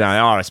coax it out. The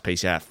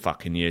RSPCA are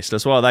fucking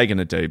useless. What are they going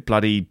to do?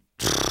 Bloody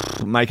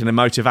make an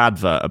emotive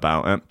advert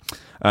about it.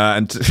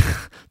 And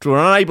were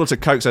unable to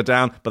coax her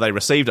down, but they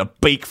received a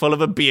beakful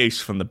of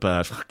abuse from the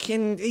bird.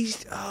 Fucking,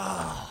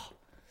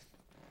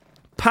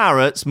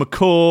 parrots,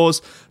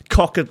 macaws,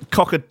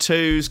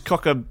 cockatoos,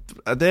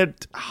 they're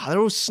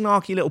all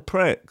snarky little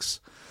pricks.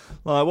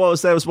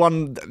 Like, there was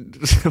one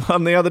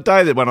the other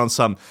day that went on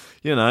some,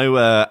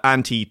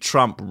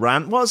 anti-Trump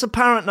rant. What does a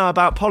parrot know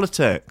about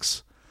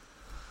politics?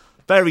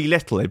 Very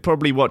little. He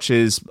probably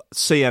watches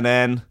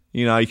CNN.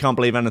 You know, you can't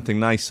believe anything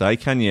they say,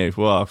 can you?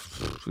 Well,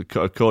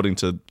 according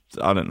to,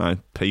 I don't know,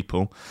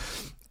 people.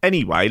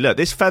 Anyway, look,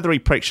 this feathery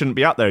prick shouldn't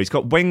be up there. He's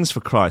got wings,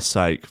 for Christ's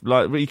sake.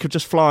 Like, he could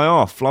just fly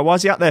off. Like, why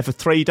is he up there for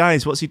 3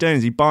 days? What's he doing?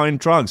 Is he buying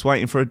drugs,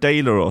 waiting for a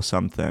dealer or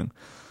something?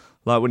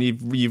 Like when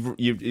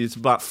it's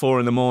about 4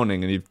 a.m.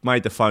 and you've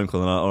made the phone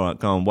call and like, all right,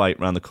 go and wait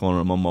round the corner,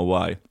 I'm on my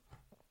way.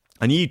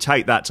 And you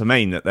take that to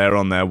mean that they're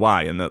on their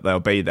way and that they'll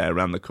be there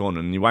around the corner,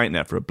 and you're waiting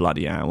there for a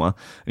bloody hour,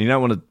 and you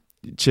don't want to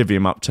chivvy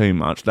them up too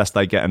much lest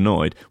they get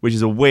annoyed, which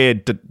is a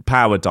weird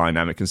power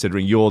dynamic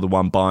considering you're the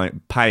one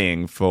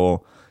paying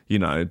for,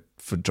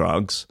 for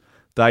drugs.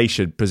 They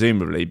should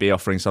presumably be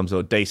offering some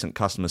sort of decent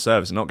customer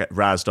service and not get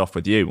razzed off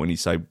with you when you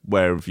say,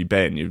 where have you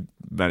been? You've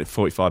about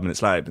 45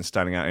 minutes later, been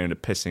standing out here in a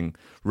pissing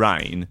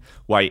rain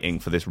waiting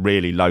for this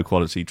really low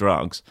quality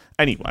drugs.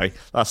 Anyway,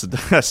 that's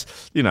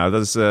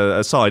there's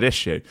a side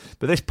issue.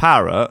 But this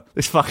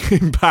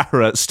fucking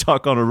parrot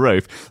stuck on a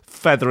roof,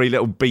 feathery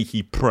little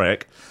beaky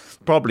prick,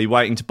 probably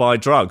waiting to buy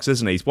drugs,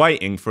 isn't he? He's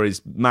waiting for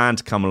his man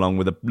to come along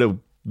with a little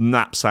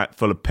knapsack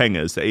full of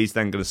pingers that he's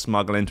then going to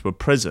smuggle into a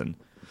prison.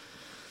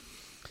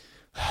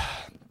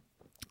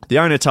 The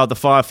owner told the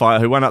firefighter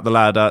who went up the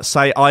ladder,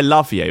 "Say I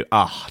love you."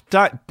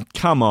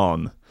 Come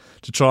on,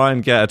 to try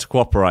and get her to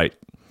cooperate.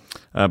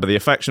 But the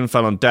affection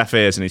fell on deaf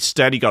ears, and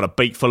instead he got a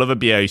beak full of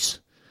abuse.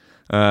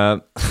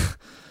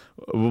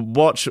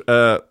 Watch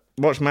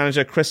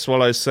manager Chris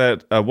Swallows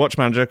said.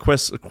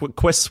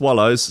 Chris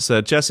Swallows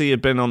said Jessie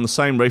had been on the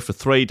same roof for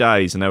 3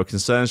 days, and there were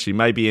concerns she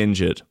may be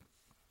injured.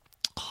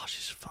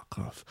 Fuck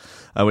off.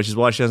 Which is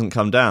why she hasn't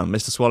come down.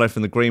 Mr. Swallow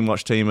from the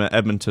Greenwatch team at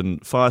Edmonton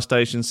Fire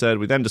Station said,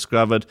 "We then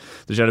discovered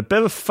that she had a bit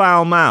of a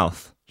foul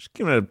mouth. Just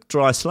giving her a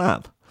dry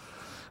slap.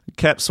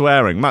 Kept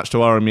swearing, much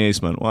to our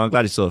amusement." Well, I'm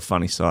glad you saw the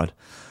funny side.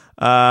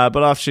 But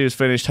after she was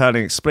finished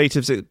hurling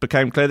expletives, it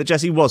became clear that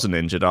Jessie wasn't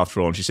injured after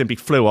all, and she simply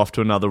flew off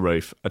to another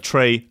roof, a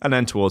tree, and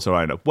then towards her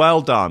owner.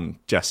 Well done,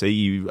 Jessie.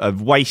 You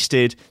have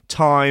wasted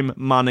time,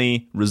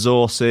 money,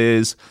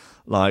 resources.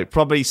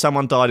 Probably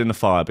someone died in the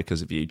fire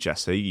because of you,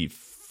 Jessie. You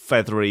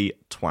feathery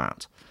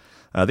twat.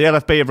 The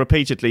LFB have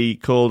repeatedly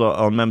called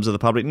on members of the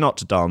public not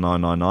to dial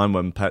 999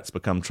 when pets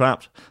become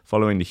trapped,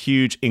 following the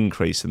huge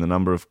increase in the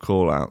number of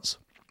call-outs.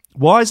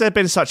 Why has there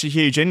been such a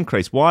huge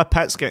increase? Why are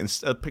pets getting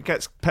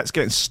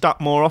stuck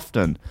more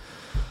often?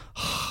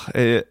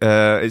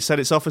 It said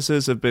its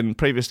officers have been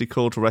previously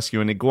called to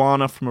rescue an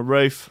iguana from a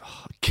roof,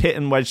 a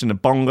kitten wedged in a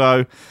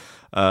bongo,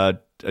 a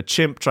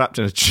chimp trapped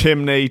in a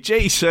chimney.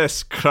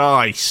 Jesus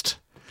Christ.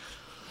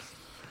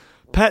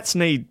 Pets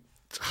need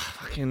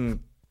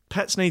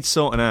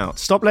sorting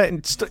out.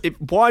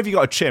 Why have you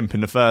got a chimp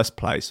in the first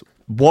place?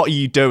 What are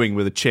you doing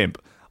with a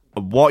chimp?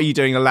 What are you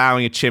doing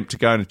allowing a chimp to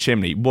go in a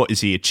chimney? What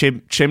is he, a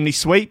chimney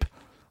sweep?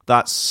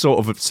 That's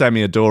sort of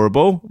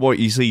semi-adorable. What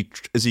has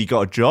he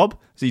got a job?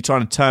 Is he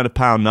trying to turn a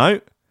pound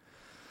note?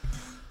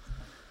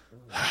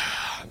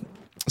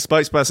 A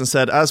spokesperson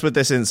said, "As with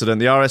this incident,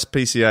 the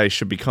RSPCA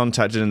should be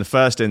contacted in the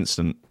first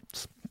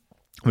instance.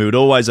 We would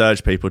always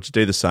urge people to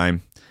do the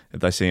same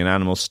if they see an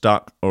animal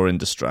stuck or in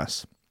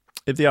distress.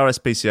 If the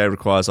RSPCA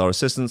requires our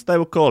assistance, they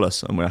will call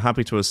us, and we're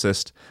happy to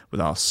assist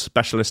with our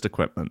specialist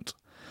equipment."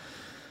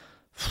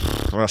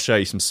 I'll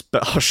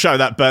show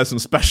that bird some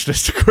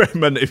specialist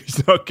equipment if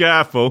he's not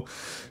careful.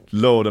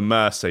 Lord of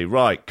mercy.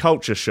 Right,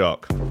 culture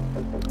shock.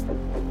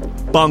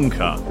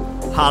 Bunker.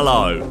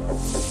 Hello.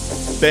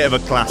 Bit of a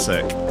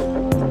classic.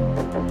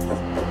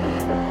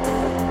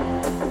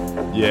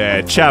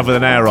 Yeah, Chav with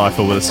an air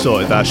rifle would have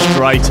sorted that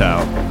straight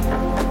out.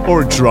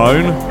 Or a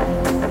drone.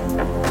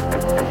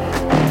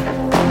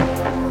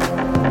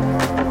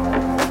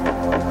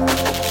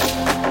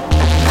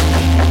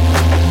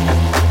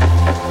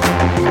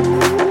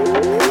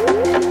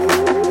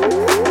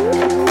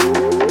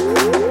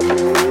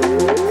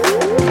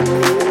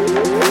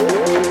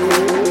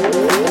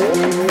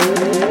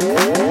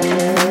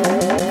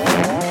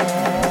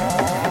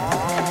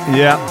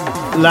 Yeah,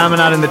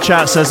 Laminat in the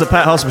chat says the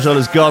pet hospital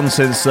is gone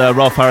since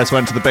Rolf Harris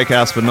went to the big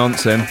house for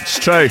nonsense. It's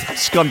true,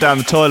 it's gone down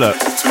the toilet.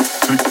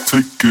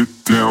 Take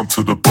it down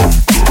to the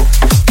bunker.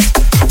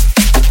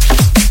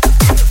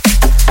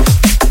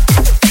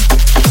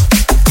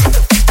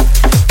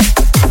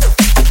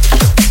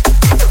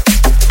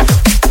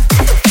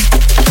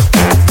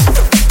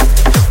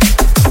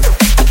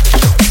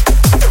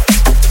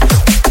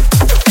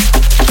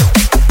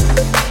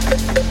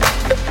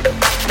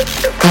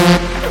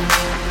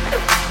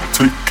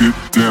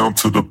 Down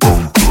to the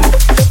bunker.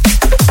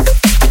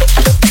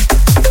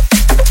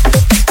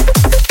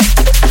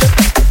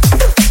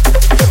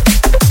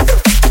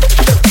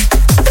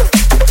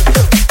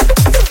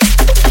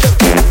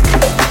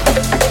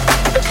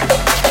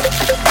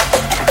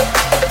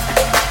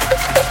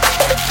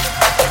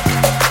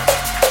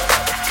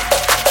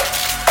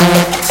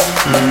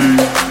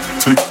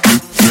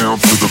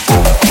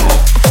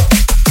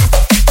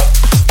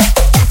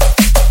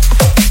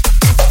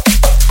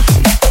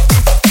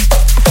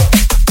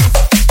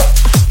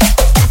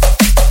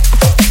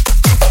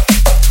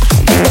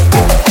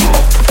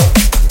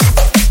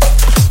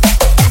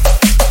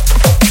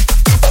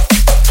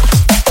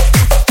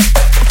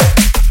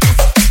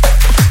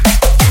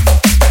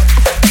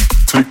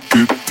 Take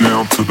it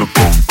down to the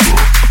bunker.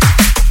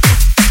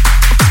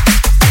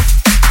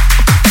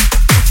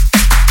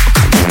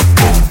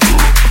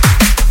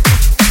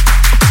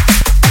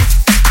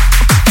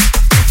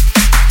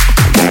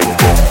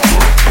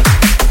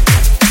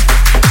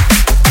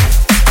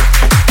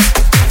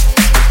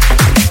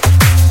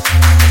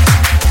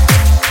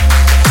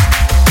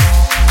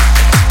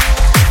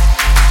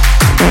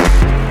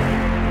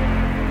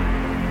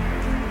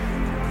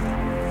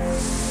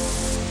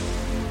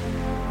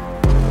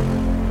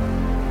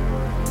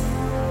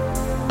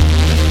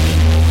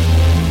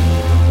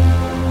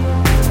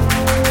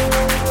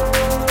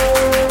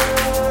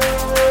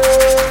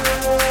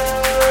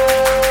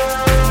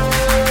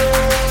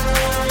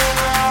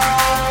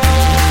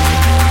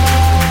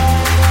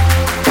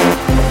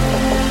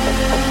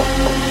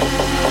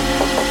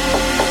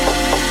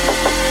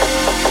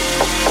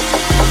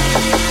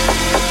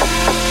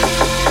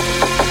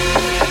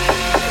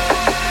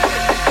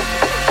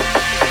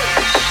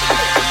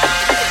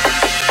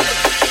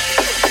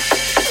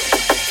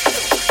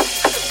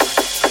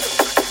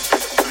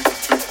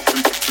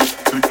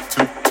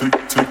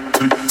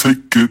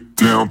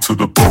 down to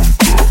the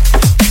bunker.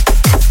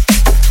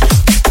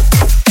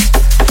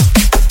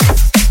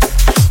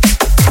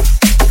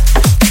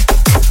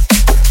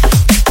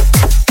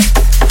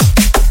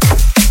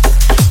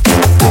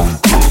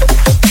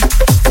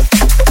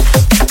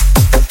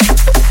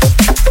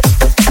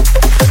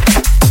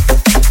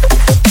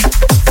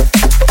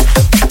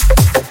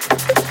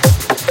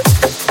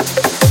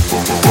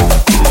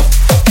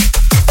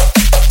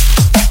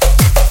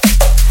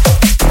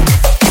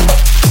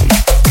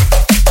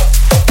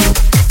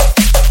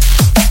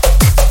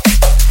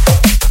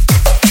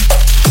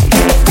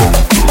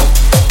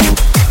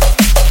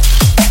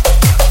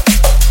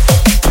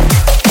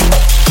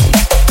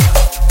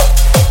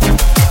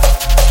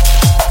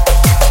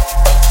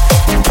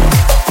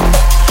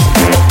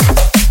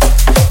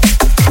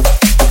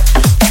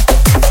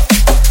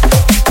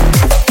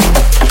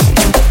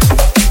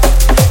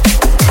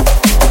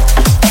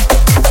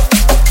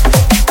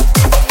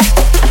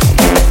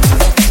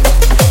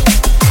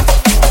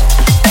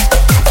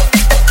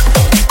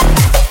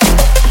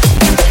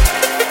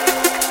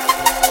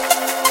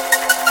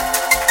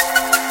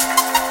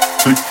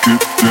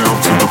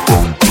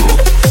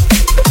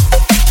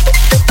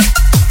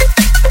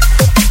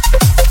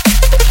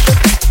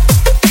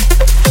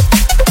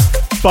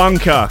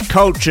 Bunker,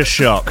 culture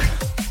shock.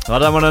 I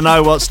don't want to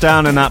know what's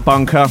down in that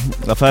bunker.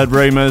 I've heard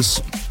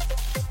rumours.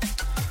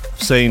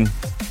 I've seen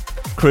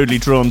crudely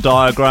drawn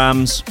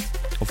diagrams.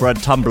 I've read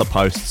Tumblr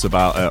posts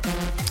about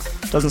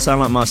it. Doesn't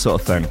sound like my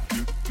sort of thing.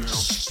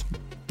 It's,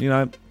 you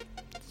know,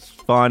 it's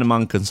fine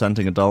among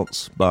consenting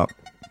adults, but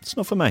it's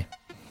not for me.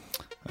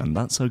 And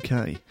that's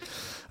okay.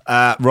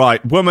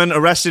 Right, woman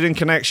arrested in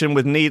connection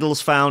with needles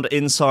found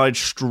inside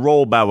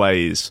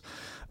strawberries.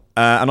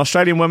 An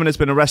Australian woman has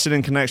been arrested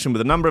in connection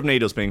with a number of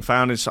needles being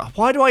found inside.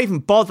 Why do I even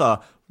bother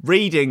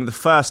reading the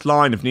first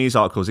line of news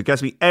articles? It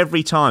gets me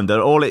every time that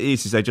all it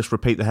is they just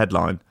repeat the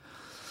headline.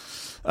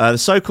 The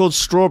so-called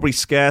strawberry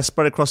scare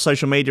spread across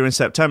social media in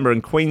September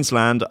in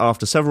Queensland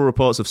after several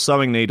reports of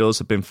sewing needles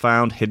have been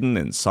found hidden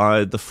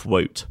inside the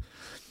fruit.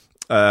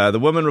 The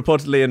woman,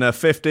 reportedly in her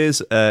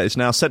 50s, is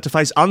now set to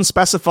face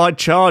unspecified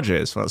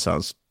charges. Well, that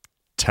sounds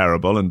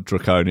terrible and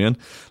draconian.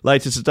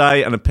 Later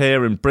today, and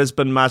appear in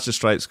Brisbane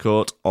Magistrates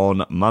Court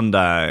on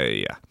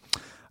Monday.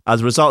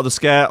 As a result of the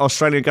scare,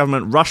 Australian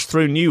government rushed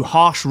through new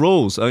harsh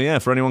rules. Oh yeah,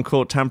 for anyone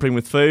caught tampering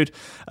with food,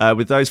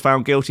 with those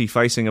found guilty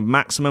facing a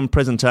maximum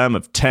prison term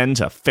of 10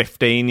 to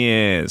 15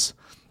 years.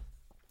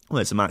 Well,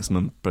 it's a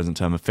maximum prison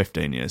term of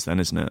 15 years then,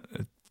 isn't it?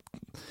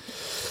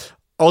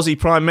 Aussie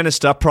Prime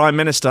Minister,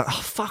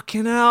 oh,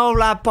 fucking hell,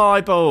 Lad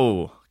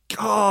Bible.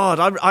 God,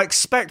 I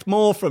expect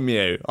more from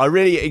you. I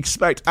really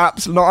expect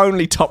not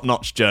only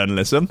top-notch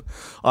journalism,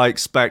 I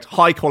expect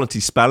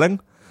high-quality spelling,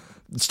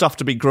 stuff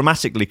to be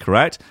grammatically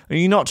correct, and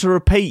you not to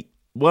repeat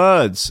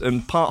words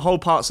and whole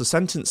parts of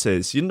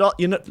sentences. You're not.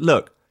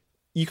 Look,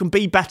 you can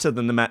be better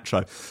than the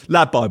Metro.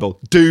 Lad Bible,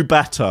 do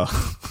better.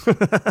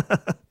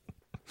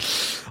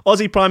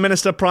 Aussie Prime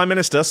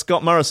Minister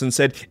Scott Morrison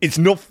said, "It's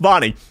not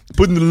funny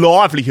putting the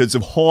livelihoods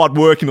of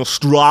hard-working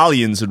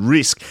Australians at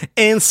risk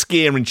and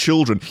scaring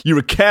children. You're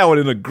a coward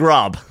and a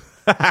grub."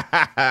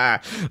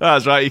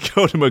 That's right, he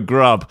called him a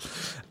grub.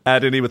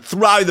 And he would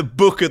throw the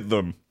book at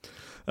them,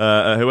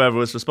 whoever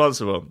was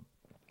responsible.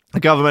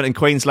 The government in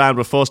Queensland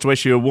were forced to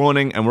issue a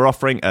warning and were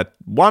offering a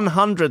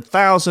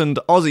 100,000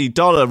 Aussie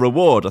dollar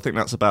reward, I think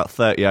that's about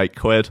 38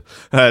 quid,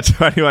 to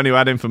anyone who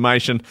had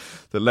information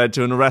that led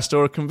to an arrest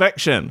or a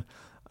conviction.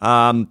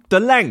 The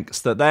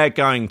lengths that they're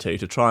going to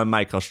try and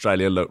make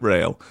Australia look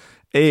real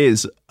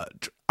is,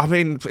 I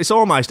mean, it's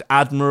almost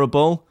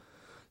admirable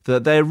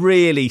that they're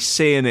really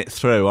seeing it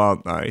through,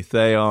 aren't they?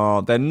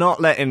 They're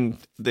not letting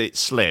it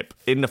slip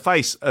in the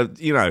face of,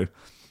 in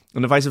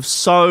the face of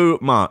so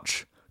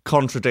much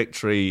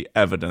contradictory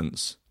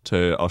evidence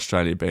to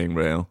Australia being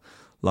real.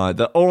 Like,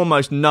 that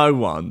almost no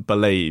one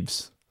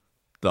believes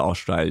that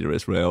Australia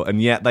is real,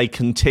 and yet they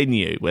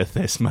continue with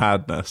this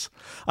madness.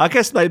 I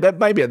guess they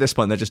maybe at this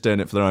point they're just doing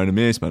it for their own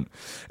amusement.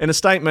 In a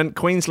statement,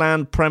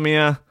 Queensland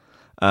Premier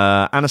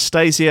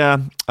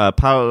Anastasia I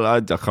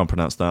can't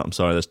pronounce that, I'm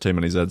sorry, there's too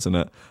many Z's in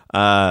it.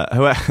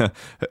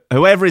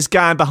 Whoever is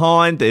going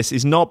behind this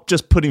is not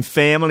just putting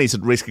families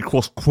at risk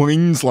across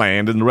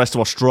Queensland and the rest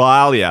of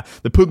Australia,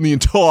 they're putting the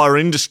entire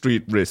industry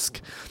at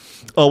risk.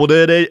 I would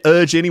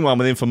urge anyone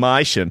with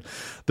information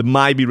that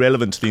may be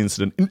relevant to the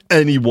incident in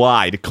any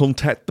way to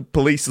contact the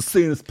police as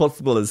soon as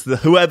possible, as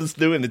whoever's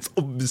doing it's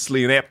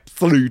obviously an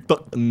absolute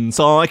fucking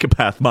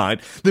psychopath,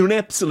 mate. They're an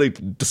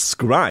absolute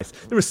disgrace.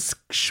 They're a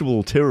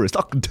sexual terrorist.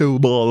 I can tell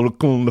by the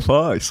look on the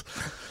face.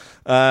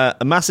 A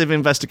massive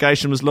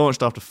investigation was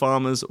launched after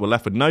farmers were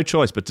left with no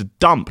choice but to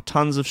dump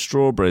tons of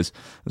strawberries,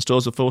 and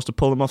stores were forced to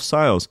pull them off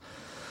sales.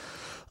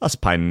 That's a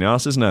pain in the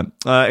arse, isn't it?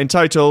 In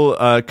total,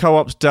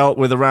 co-ops dealt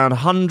with around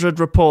 100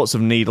 reports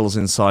of needles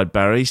inside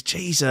berries.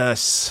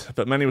 Jesus!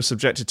 But many were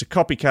subjected to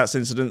copycats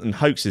incidents and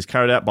hoaxes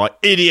carried out by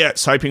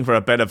idiots hoping for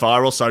a bit of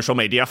viral social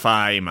media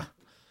fame.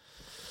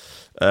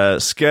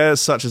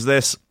 Scares such as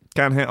this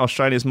can hit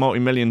Australia's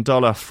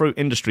multi-million-dollar fruit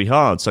industry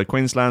hard. So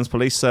Queensland's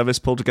police service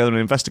pulled together an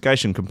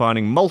investigation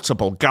combining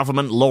multiple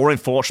government law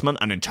enforcement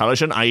and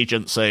intelligence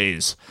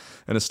agencies.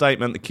 In a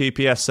statement, the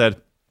QPS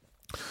said,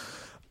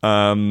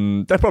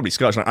 they're probably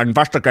Scottish.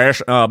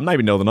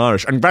 Maybe Northern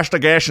Irish.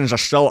 Investigations are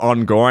still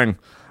ongoing,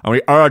 and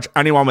we urge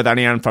anyone with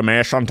any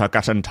information to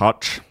get in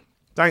touch.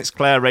 Thanks,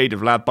 Claire Reid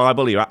of Lad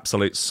Bible, you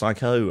absolute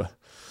psycho.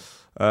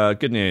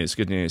 Good news.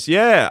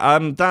 Yeah,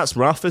 that's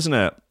rough, isn't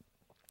it?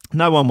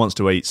 No one wants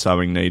to eat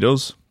sewing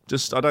needles.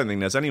 I don't think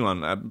there's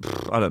anyone.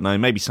 I don't know.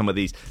 Maybe some of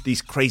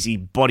these crazy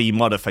body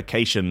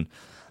modification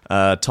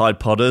Tide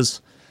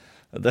Podders.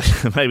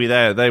 Maybe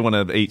they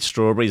want to eat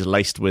strawberries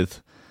laced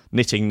with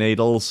knitting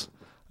needles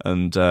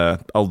and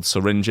old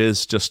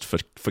syringes just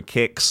for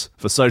kicks,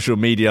 for social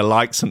media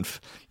likes, and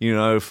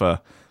for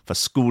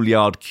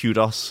schoolyard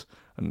kudos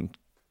and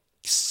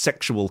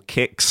sexual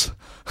kicks.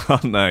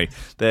 Aren't they?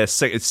 They're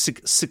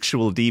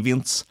sexual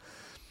deviants.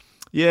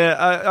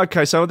 Yeah,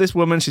 okay, so this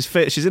woman, she's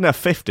in her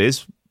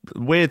 50s.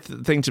 Weird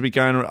thing to be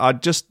going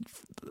around.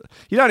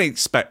 You don't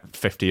expect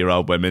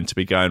 50-year-old women to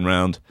be going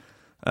around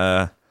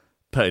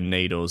putting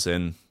needles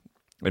in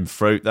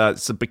fruit.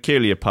 That's a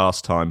peculiar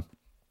pastime.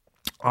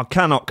 I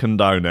cannot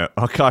condone it.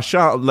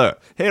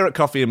 Look, here at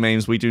Coffee and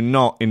Memes, we do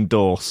not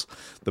endorse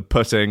the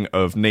putting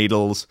of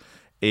needles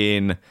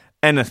in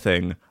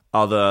anything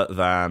other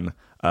than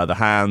the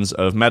hands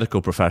of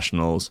medical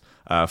professionals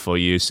for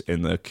use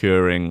in the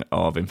curing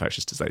of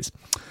infectious disease.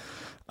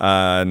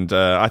 And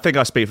I think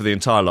I speak for the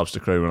entire lobster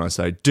crew when I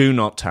say do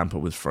not tamper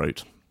with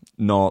fruit.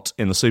 Not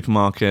in the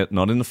supermarket,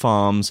 not in the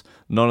farms,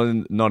 not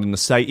in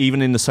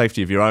even in the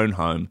safety of your own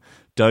home.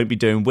 Don't be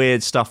doing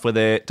weird stuff with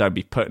it. Don't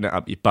be putting it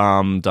up your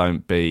bum.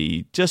 Don't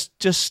be just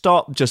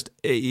stop.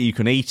 You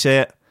can eat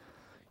it.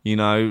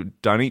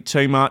 Don't eat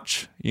too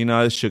much.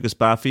 Sugar's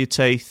bad for your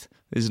teeth,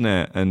 isn't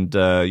it? And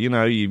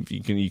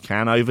you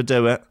can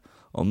overdo it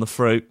on the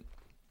fruit.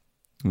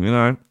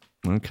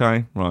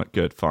 Okay, right,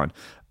 good, fine.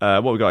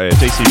 What we got here?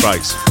 DC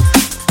Breaks.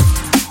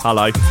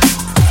 Hello.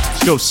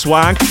 It's called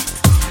Swag,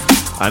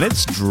 and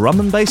it's drum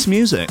and bass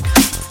music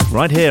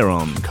right here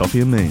on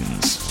Coffee and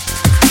Memes.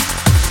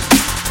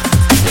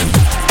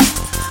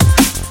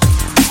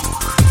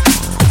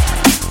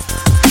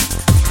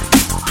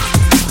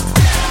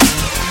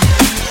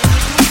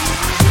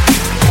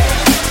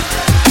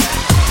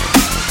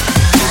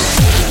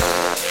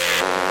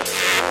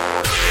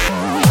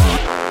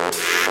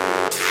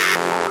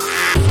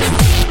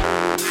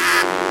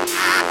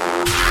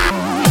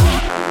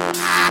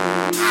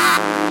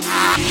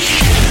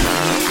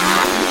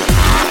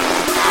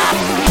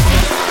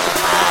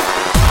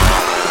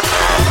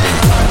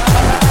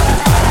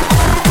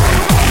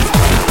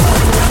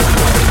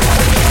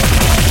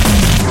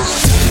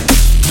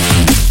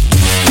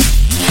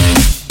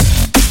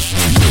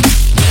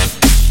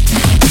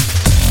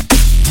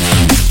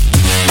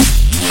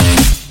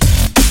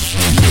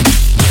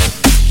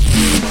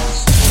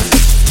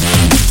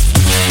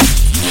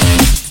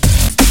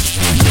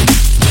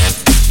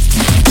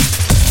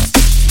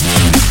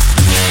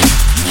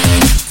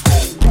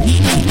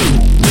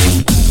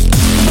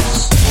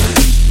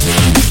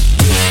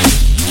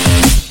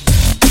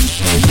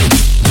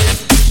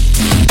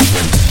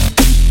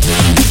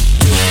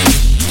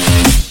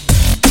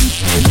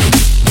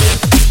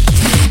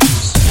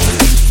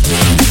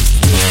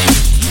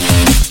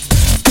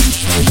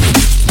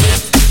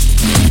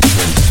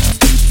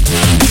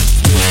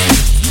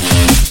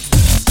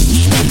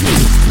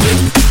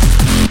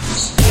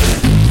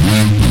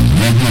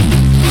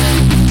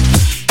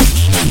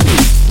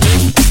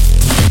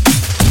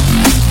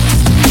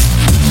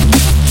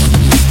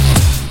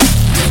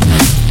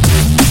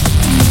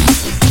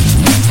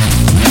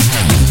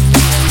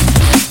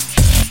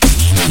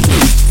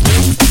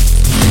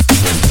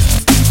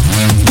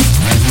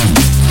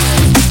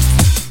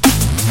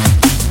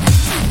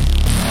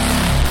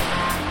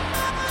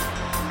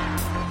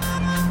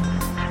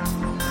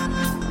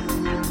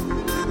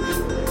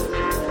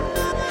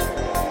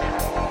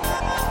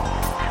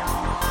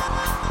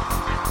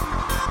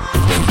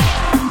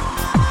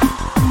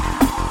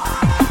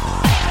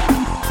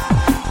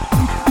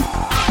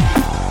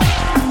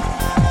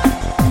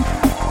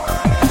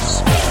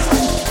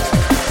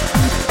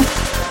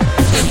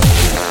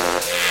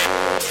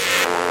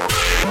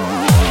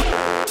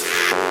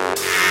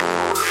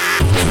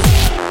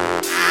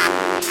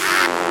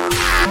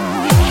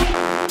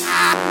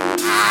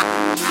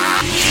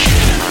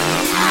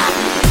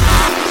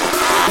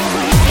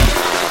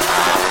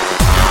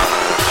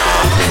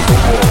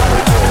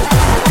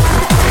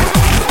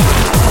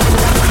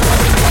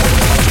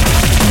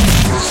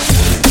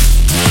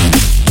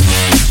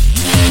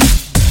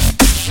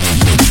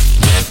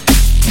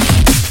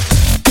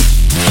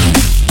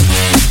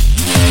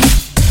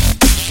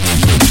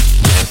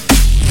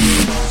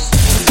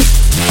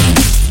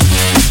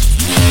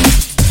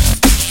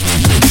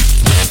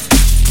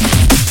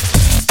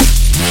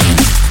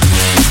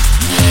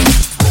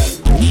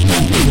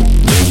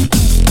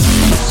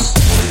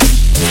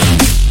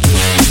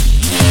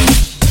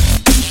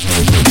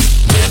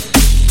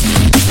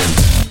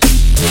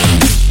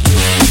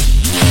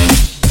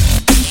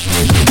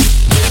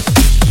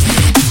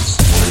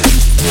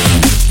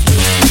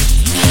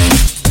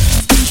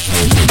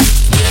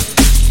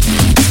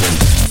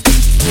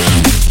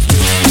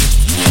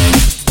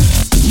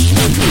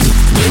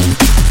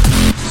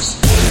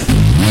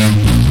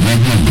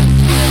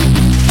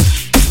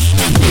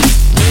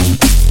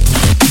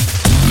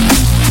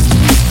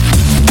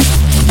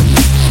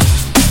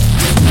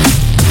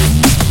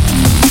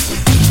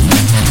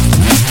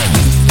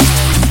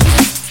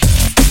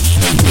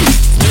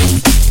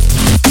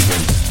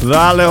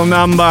 That little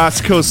number,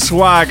 it's called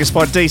Swag. It's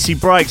by DC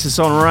Breaks. It's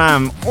on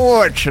Ram.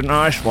 Oh, it's a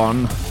nice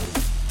one.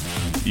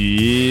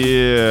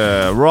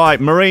 Yeah. Right,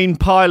 Marine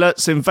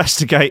pilots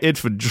investigated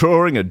for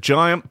drawing a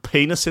giant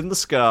penis in the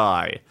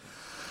sky.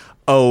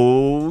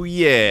 Oh,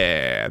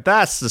 yeah.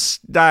 That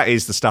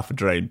is the stuff of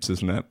dreams,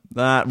 isn't it?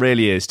 That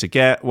really is. To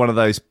get one of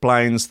those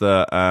planes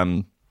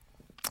that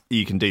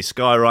you can do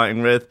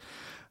skywriting with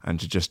and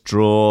to just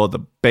draw the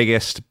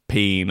biggest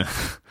peen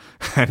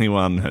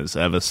anyone has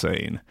ever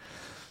seen.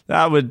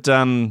 That would,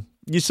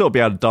 you'd sort of be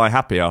able to die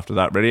happy after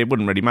that, really. It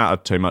wouldn't really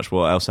matter too much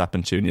what else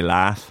happened to you in your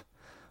life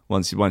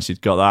once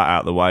you'd got that out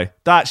of the way.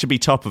 That should be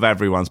top of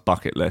everyone's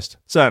bucket list.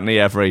 Certainly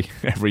every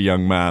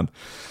young man.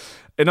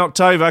 In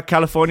October,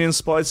 Californians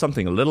spotted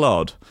something a little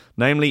odd,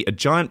 namely a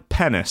giant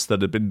penis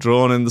that had been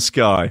drawn in the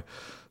sky.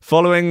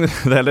 Following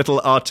their little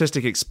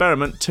artistic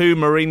experiment, 2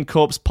 Marine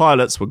Corps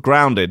pilots were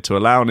grounded to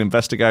allow an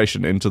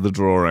investigation into the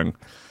drawing.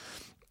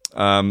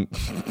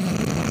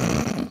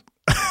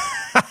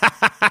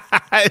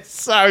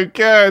 It's so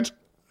good.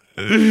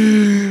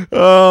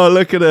 Oh,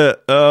 look at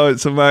it. Oh,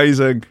 it's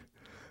amazing.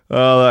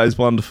 Oh, that is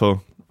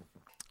wonderful.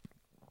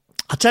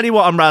 I'll tell you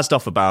what I'm razzed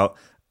off about.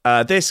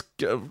 This,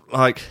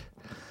 I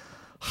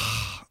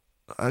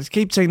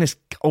keep seeing this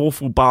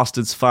awful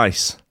bastard's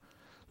face.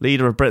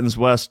 Leader of Britain's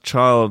worst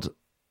child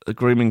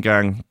grooming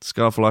gang,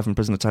 Scar for Life in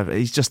Prison Attack.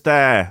 He's just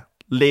there,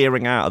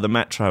 leering out of the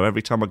metro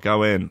every time I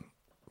go in.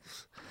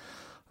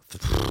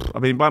 I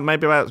mean,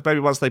 maybe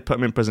once they put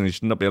him in prison, he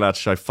should not be allowed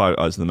to show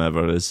photos of them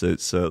ever. I actually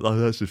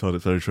find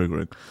it very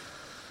triggering.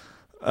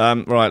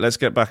 Right, let's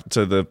get back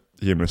to the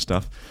humorous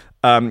stuff.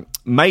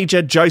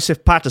 Major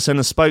Joseph Patterson,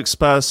 a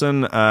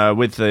spokesperson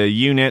with the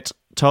unit,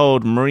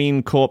 told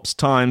Marine Corps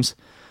Times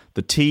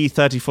the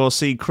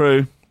T-34C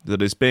crew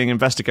that is being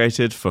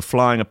investigated for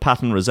flying a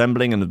pattern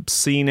resembling an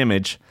obscene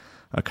image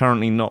are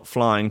currently not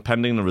flying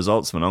pending the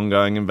results of an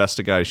ongoing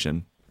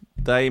investigation.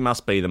 They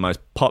must be the most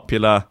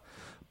popular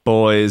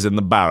boys in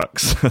the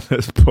barracks at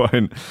this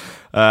point.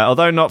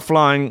 Although not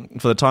flying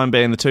for the time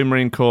being, the 2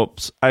 Marine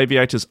Corps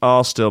aviators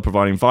are still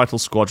providing vital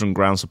squadron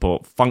ground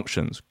support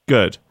functions.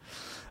 Good.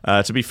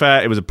 To be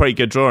fair, it was a pretty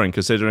good drawing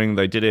considering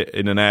they did it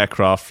in an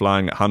aircraft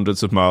flying at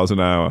hundreds of miles an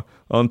hour.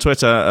 On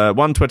Twitter,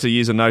 one Twitter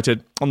user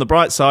noted, "On the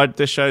bright side,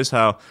 this shows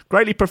how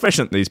greatly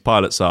proficient these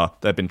pilots are.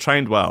 They've been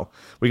trained well.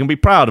 We can be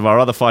proud of our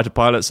other fighter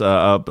pilots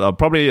are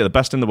probably the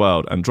best in the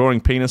world, and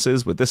drawing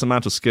penises with this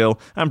amount of skill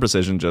and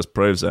precision just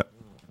proves it."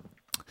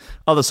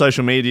 Other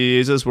social media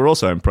users were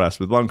also impressed,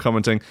 with one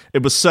commenting,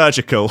 "It was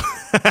surgical.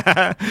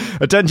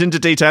 Attention to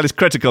detail is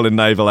critical in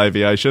naval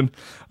aviation."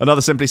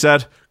 Another simply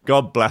said,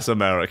 "God bless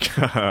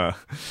America."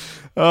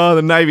 Oh,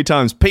 the Navy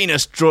Times.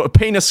 Penis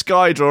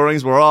sky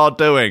drawings were our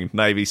doing,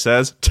 Navy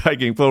says,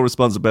 taking full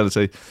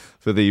responsibility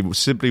for the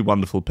simply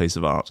wonderful piece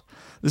of art.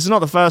 This is not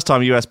the first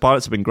time US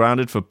pilots have been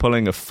grounded for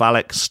pulling a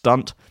phallic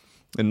stunt.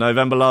 In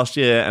November last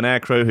year, an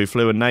aircrew who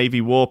flew a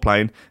Navy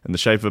warplane in the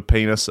shape of a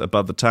penis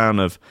above the town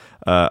of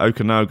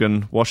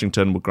Okanogan,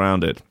 Washington, were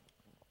grounded.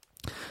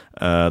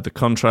 The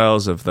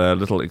contrails of their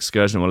little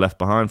excursion were left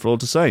behind for all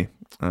to see,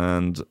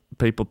 and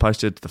people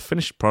posted the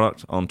finished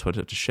product on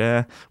Twitter to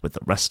share with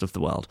the rest of the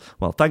world.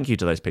 Well, thank you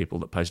to those people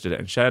that posted it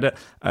and shared it.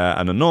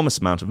 An enormous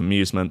amount of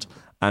amusement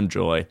and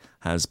joy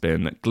has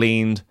been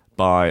gleaned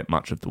by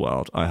much of the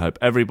world. I hope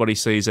everybody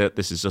sees it.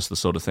 This is just the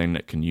sort of thing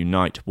that can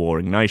unite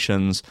warring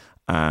nations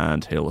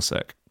and heal the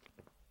sick.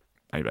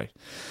 Maybe.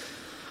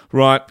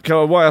 Right,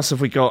 what else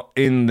have we got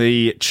in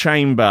the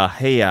chamber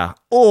here?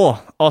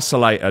 Oh,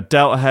 oscillator,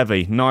 Delta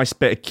Heavy, nice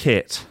bit of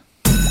kit.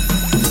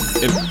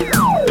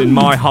 In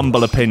my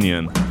humble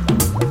opinion.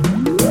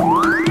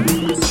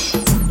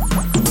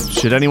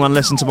 Should anyone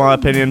listen to my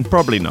opinion?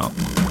 Probably not.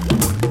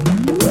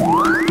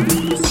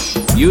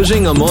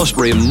 Using a most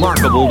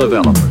remarkable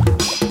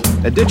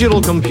development. A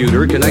digital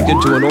computer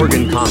connected to an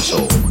organ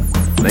console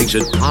makes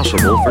it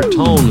possible for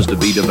tones to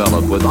be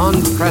developed with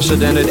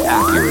unprecedented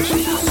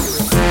accuracy.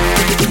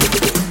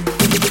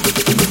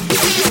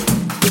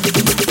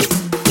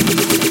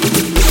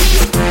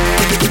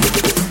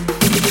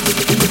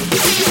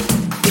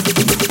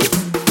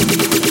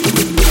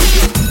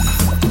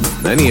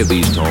 Many of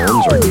these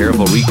tones are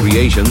careful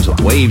recreations of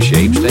wave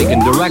shapes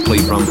taken directly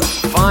from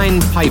fine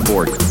pipe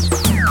organs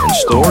and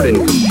stored in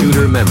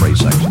computer memory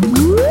sections.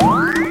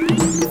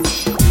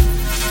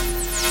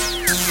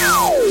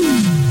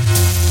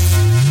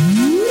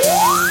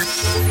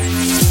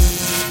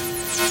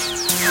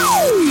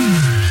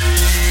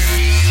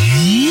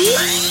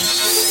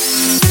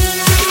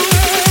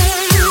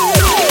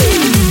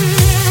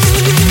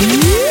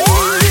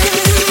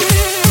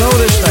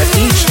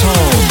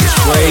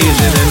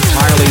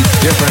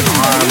 Different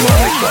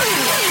harmonic way.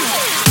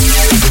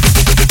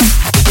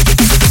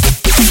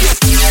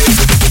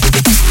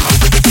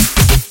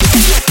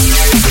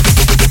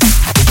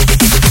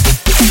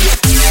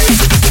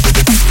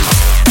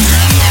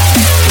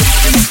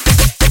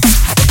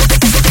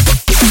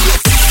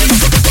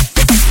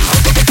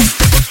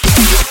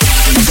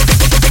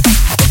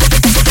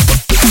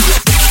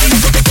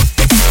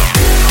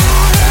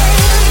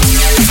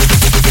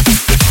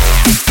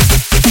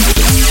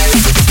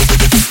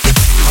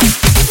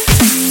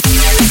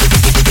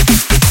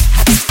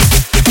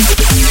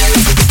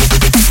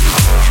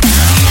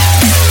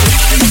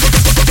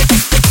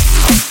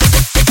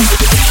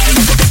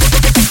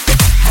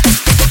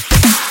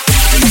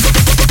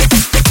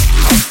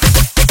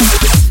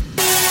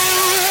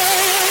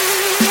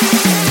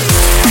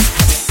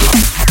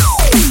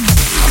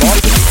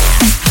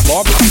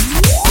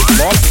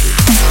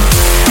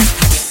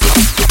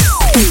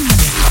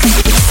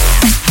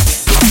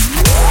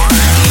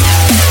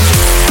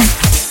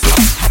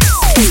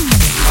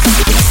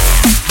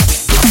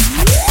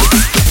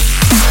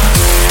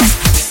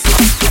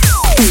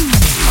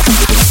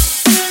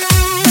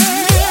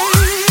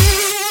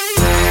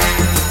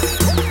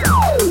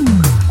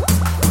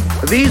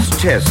 These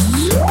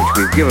tests which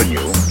we've given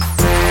you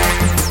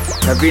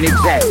have been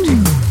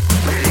exacting.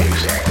 Very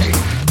exacting.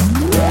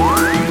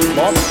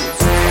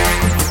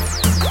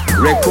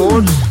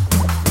 Records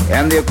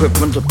and the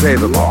equipment to play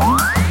them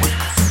on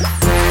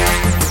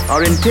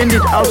are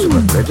intended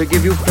ultimately to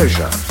give you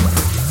pleasure.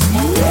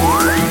 Smoke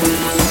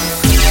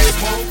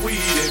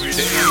weed every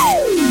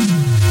day.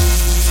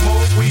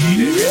 Smoke weed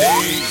every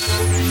day.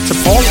 It's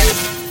appalling.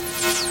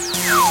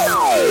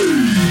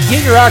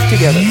 Get your act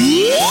together.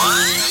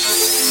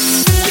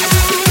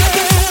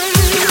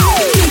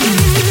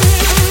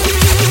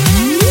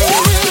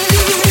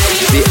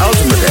 The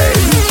ultimate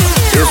aim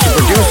is to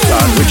produce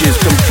sound which is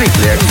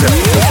completely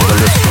acceptable to the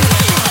listeners.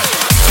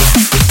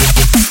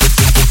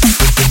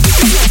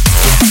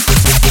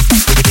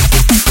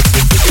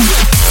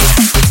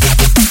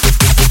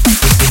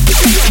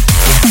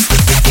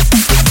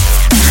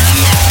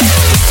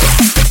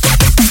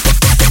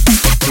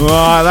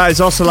 Right, that is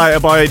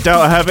Oscillator by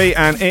Delta Heavy,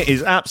 and it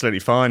is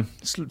absolutely fine.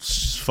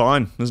 It's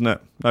fine, isn't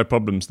it? No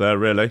problems there,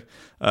 really.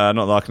 Not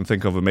that I can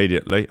think of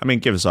immediately. I mean,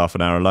 give us half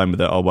an hour alone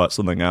with it, I'll work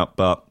something out,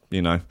 but,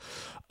 you know.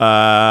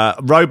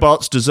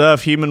 Robots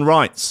deserve human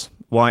rights.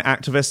 Why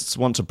activists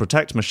want to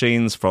protect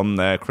machines from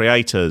their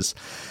creators.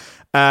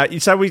 I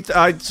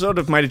sort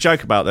of made a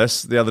joke about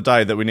this the other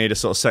day, that we need a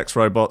sort of sex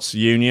robots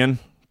union,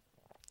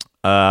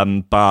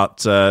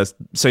 but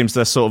seems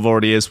there sort of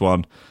already is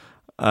one.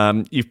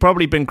 You've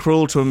probably been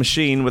cruel to a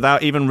machine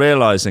without even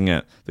realising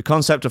it. The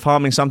concept of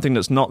harming something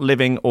that's not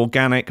living,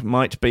 organic,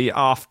 might be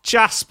off.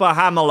 Jasper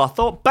Hamill, I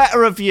thought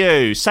better of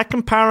you.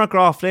 Second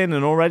paragraph in,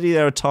 and already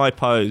there are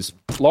typos.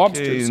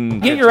 Lobsters.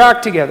 Get your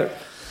act together.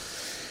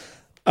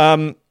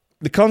 The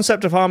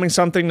concept of harming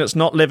something that's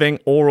not living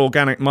or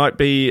organic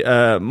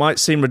might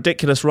seem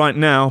ridiculous right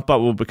now, but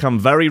will become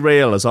very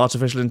real as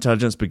artificial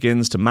intelligence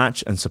begins to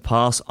match and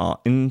surpass our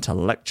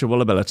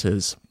intellectual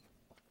abilities.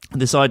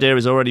 This idea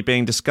is already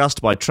being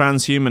discussed by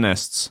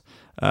transhumanists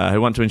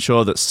who want to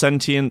ensure that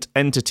sentient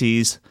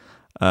entities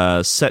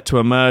set to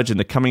emerge in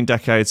the coming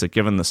decades are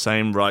given the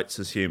same rights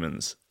as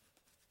humans.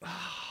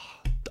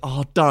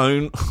 Oh,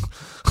 don't.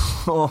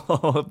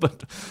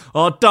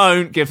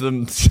 Don't give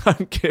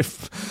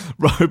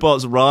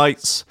robots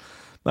rights.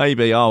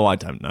 Maybe. Oh, I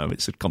don't know.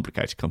 It's a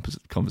complicated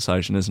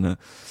conversation, isn't it?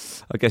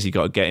 I guess you've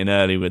got to get in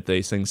early with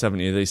these things,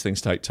 haven't you? These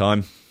things take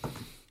time.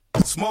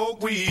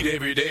 Smoke weed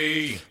every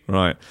day.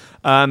 Right.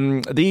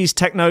 These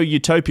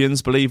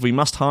techno-utopians believe we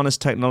must harness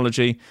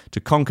technology to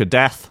conquer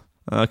death,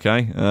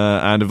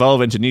 and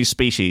evolve into new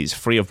species,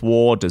 free of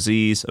war,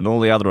 disease, and all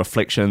the other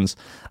afflictions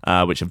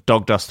which have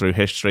dogged us through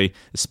history,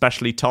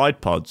 especially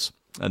Tide Pods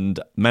and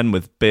men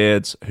with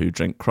beards who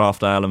drink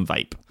craft ale and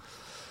vape.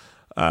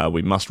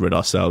 We must rid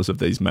ourselves of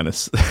this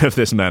menace.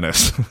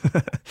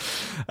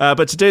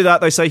 But to do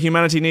that, they say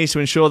humanity needs to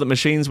ensure that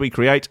machines we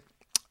create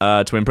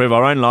to improve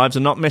our own lives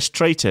are not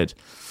mistreated.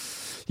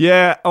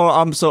 Yeah,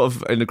 I'm sort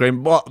of in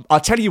agreement. Well, I'll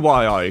tell you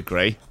why I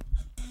agree.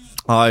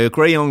 I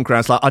agree on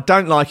grounds like I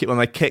don't like it when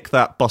they kick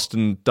that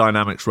Boston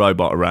Dynamics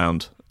robot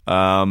around.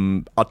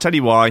 I'll tell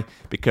you why,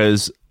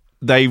 because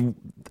they're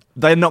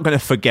not going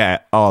to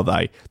forget, are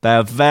they?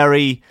 They're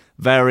very,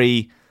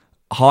 very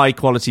high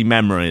quality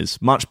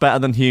memories, much better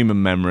than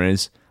human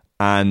memories.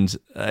 And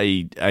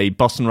a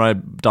Boston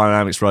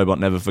Dynamics robot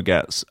never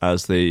forgets,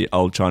 as the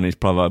old Chinese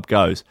proverb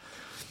goes.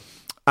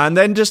 And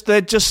then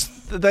they're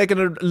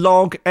going to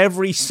log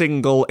every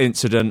single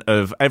incident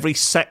of every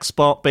sex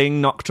bot being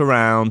knocked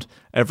around,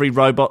 every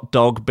robot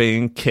dog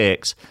being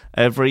kicked,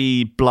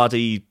 every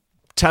bloody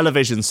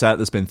television set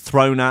that's been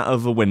thrown out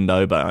of a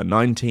window by a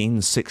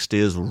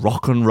 1960s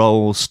rock and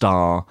roll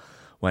star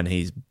when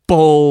he's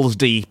balls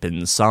deep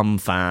in some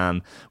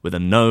fan with a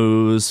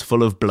nose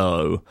full of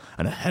blow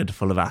and a head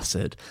full of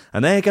acid.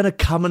 And they're going to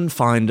come and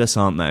find us,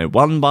 aren't they?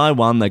 One by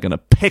one, they're going to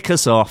pick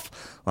us off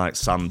like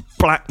some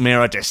Black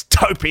Mirror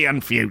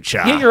dystopian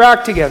future. Get your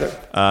act together.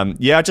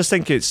 Yeah, I just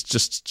think it's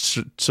just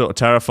sort of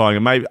terrifying.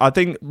 And maybe I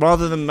think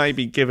rather than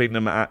maybe giving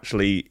them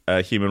actually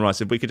human rights,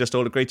 if we could just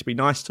all agree to be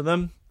nice to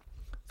them,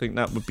 I think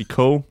that would be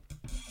cool.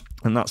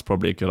 And that's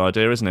probably a good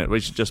idea, isn't it? We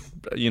should just,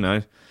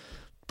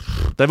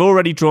 they've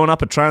already drawn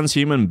up a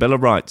transhuman Bill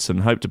of Rights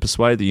and hope to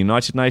persuade the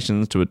United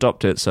Nations to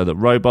adopt it so that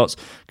robots,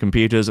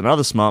 computers, and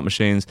other smart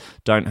machines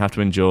don't have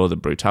to endure the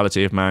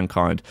brutality of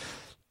mankind.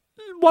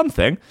 One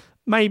thing,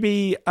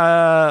 maybe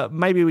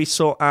we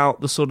sort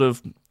out the sort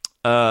of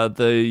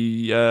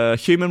the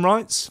human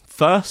rights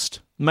first.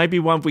 Maybe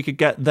we could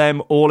get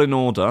them all in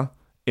order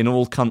in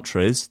all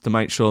countries to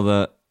make sure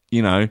that,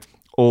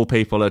 all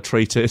people are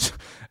treated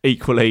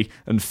equally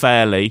and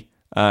fairly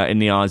in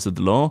the eyes of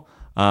the law.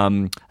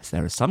 As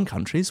there are some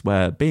countries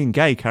where being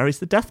gay carries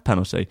the death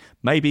penalty.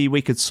 Maybe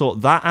we could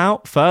sort that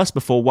out first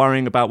before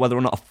worrying about whether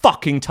or not a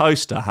fucking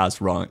toaster has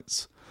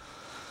rights.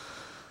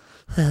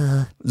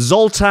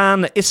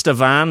 Zoltan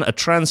Istvan, a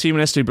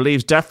transhumanist who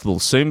believes death will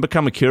soon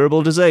become a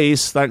curable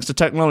disease thanks to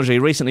technology,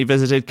 recently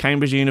visited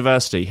Cambridge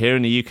University here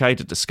in the UK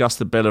to discuss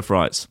the Bill of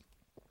Rights.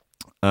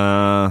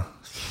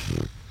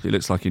 He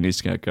looks like he needs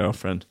to get a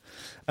girlfriend.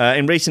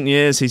 In recent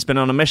years, he's been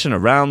on a mission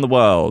around the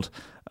world.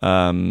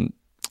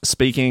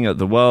 speaking at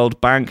the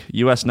World Bank,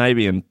 US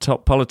Navy and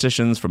top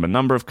politicians from a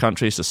number of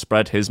countries to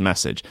spread his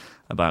message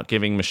about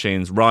giving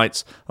machines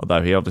rights,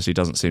 although he obviously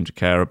doesn't seem to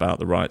care about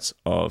the rights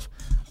of...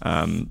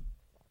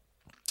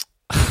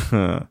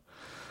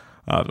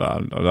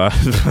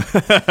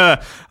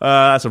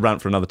 that's a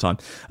rant for another time.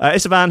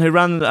 Istvan, who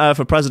ran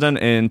for president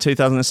in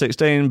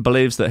 2016,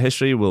 believes that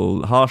history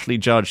will harshly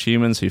judge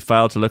humans who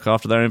fail to look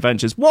after their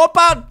inventions. What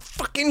about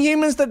fucking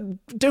humans that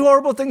do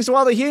horrible things to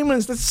other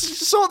humans? Let's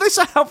sort this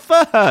out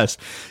first,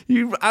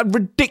 you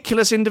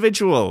ridiculous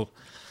individual.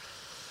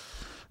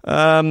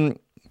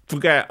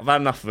 Forget, I've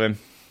had enough of him.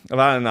 I've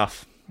had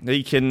enough.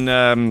 He can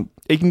go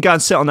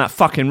and sit on that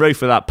fucking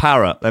roof with that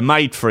parrot. They're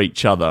made for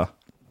each other.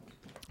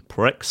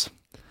 Pricks.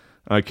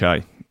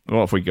 Okay, what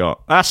have we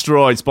got?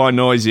 Asteroids by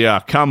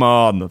Noisia. Come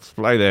on, let's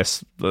play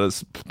this.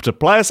 To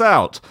play us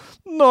out,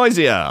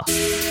 Noisia.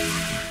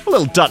 A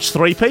little Dutch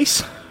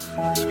three-piece.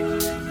 I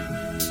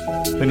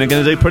think they're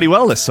going to do pretty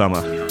well this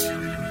summer.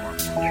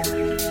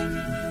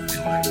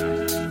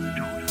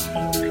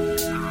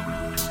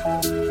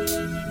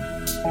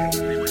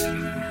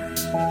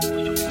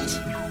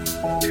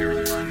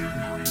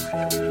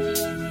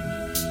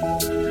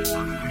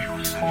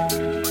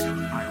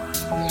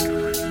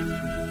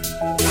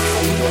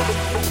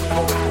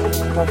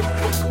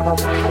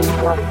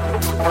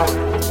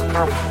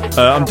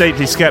 I'm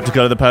deeply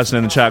sceptical of the person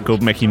in the chat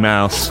called Mickey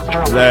Mouse.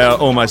 They are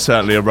almost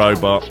certainly a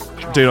robot.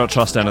 Do not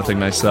trust anything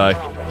they say.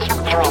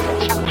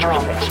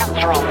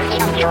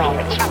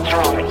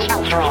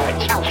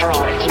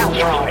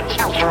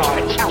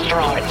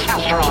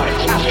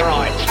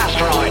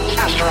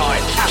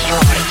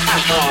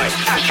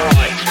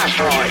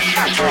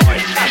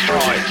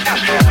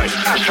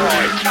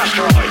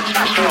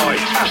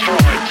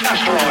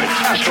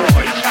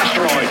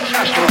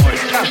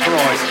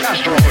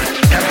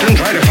 Captain,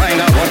 try to find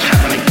out what's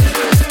happening.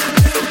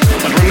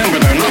 But remember,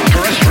 they're not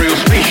terrestrial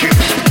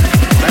spaceships.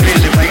 That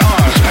is, if they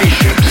are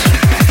spaceships.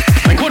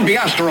 They could be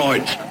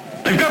asteroids.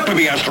 They've got to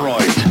be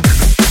asteroids.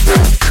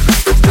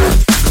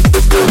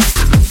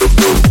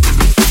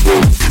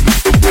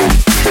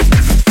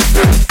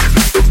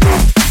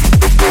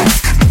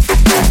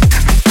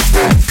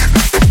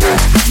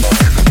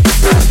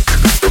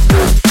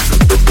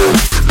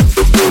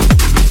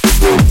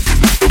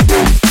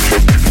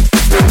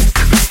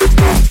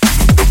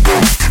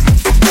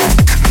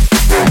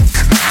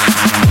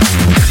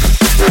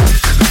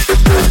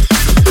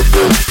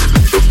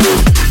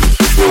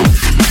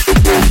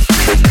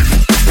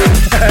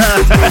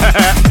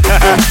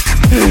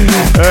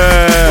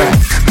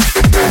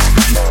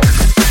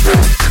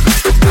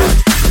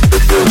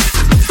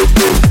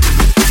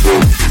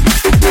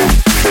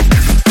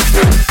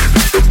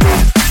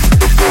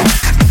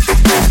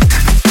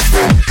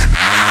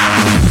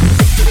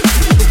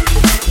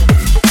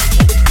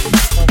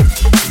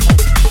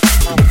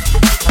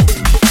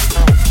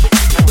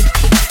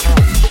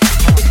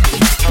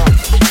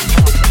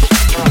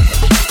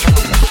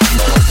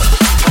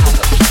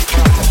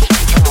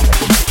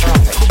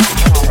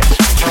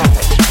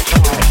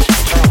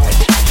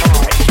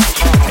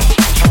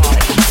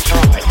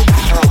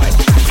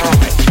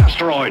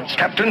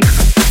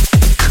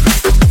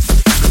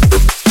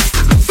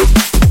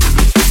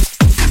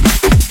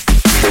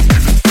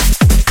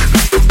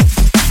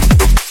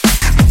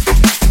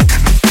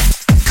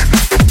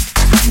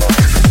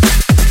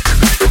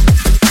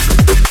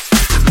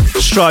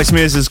 Strikes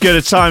me as good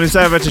a time as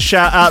ever to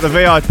shout out the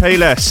VIP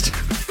list.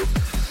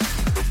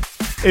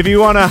 If you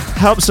want to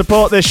help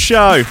support this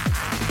show,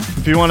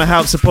 if you want to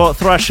help support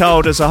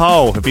Threshold as a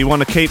whole, if you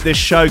want to keep this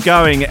show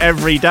going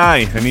every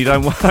day and you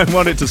don't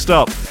want it to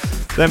stop,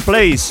 then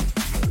please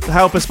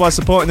help us by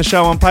supporting the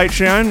show on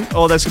Patreon,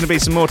 or there's going to be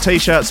some more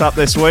t-shirts up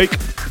this week.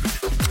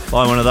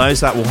 Buy one of those,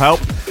 that will help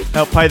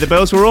pay the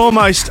bills. We're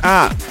almost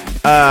at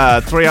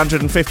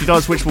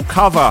 $350, which will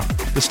cover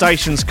the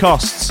station's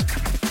costs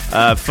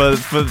for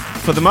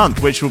the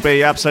month, which will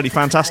be absolutely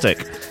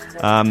fantastic.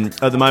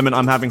 At the moment,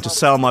 I'm having to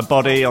sell my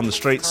body on the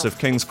streets of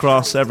King's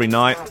Cross every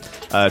night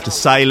to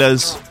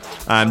sailors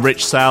and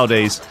rich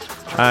Saudis.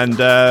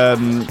 And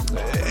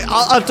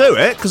I'll do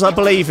it because I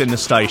believe in the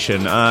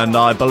station, and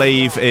I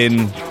believe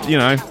in,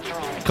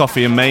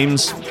 coffee and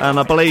memes, and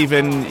I believe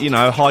in,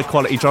 high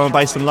quality drum and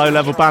bass and low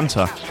level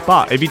banter.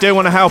 But if you do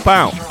want to help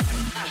out,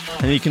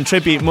 and you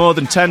contribute more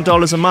than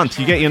 $10 a month,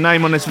 you get your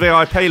name on this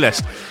VIP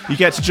list. You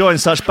get to join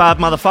such bad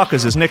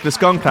motherfuckers as Nicholas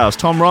Gonklaus,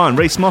 Tom Ryan,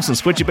 Reese Mosson,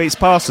 Squidgy Beats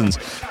Parsons,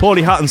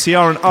 Paulie Hutton,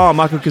 Ciaran R,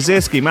 Michael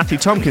Kazierski, Matthew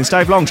Tompkins,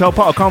 Dave Long, Joel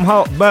Potter, Com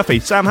Murphy,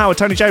 Sam Howard,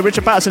 Tony J,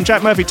 Richard Patterson,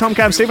 Jack Murphy, Tom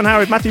Cam, Stephen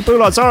Harris, Matthew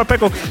Bullard, Zara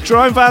Pickle,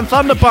 Jerome Van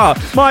Thunderbar,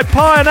 Mike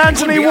Pye and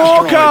Anthony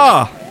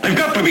Walker. They've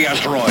got to be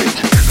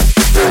asteroids.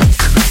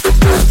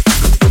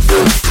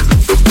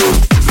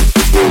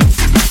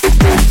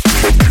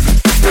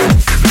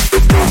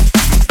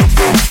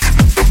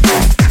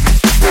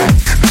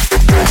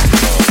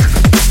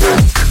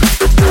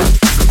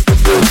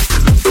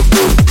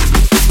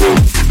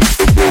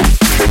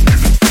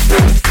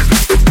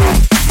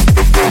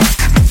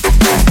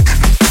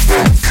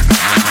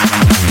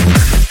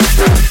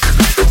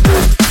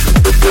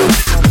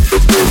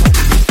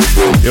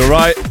 You're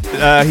right,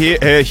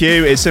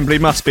 Hugh, it simply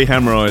must be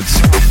hemorrhoids.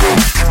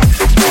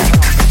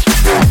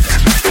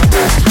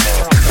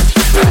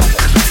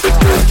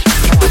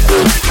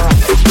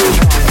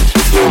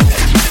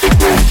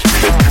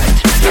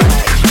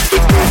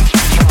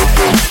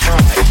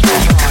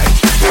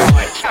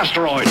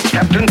 Asteroid,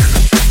 Captain.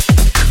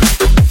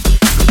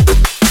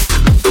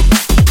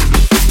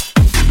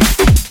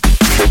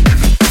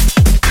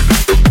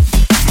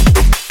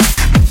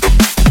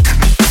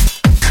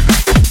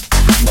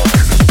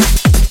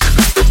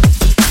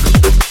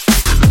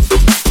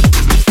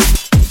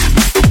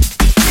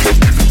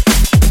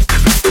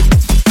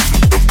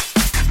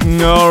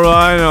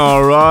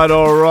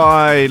 All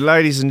right.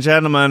 Ladies and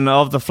gentlemen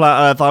of the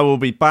Flat Earth, I will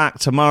be back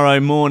tomorrow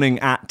morning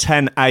at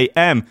 10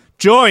 a.m,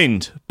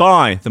 joined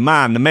by the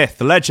man, the myth,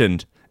 the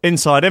legend,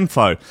 Inside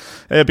Info.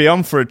 He'll be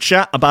on for a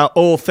chat about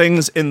all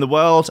things in the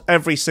world.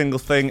 Every single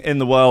thing in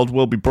the world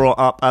will be brought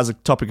up as a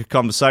topic of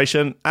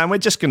conversation, and we're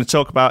just going to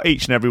talk about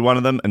each and every one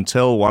of them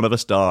until one of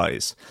us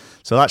dies.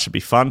 So that should be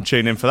fun.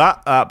 Tune in for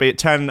that. That'll be at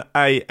 10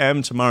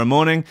 a.m. tomorrow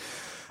morning.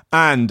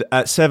 And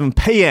at 7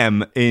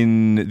 p.m.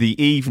 in the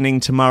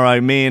evening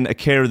tomorrow, me and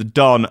Akira the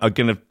Don are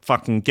going to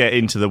fucking get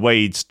into the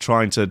weeds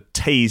trying to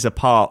tease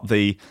apart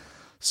the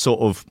sort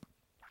of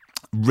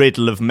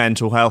riddle of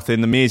mental health in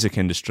the music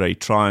industry.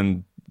 Try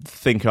and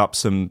think up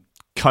some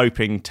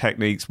coping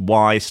techniques,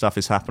 why stuff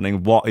is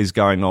happening, what is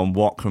going on,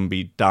 what can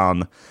be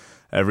done.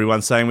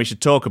 Everyone's saying we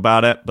should talk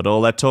about it, but all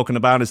they're talking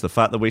about is the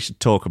fact that we should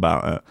talk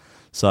about it.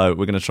 So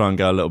we're going to try and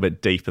go a little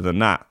bit deeper than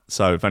that.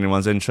 So if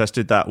anyone's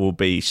interested, that will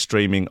be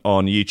streaming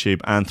on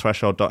YouTube and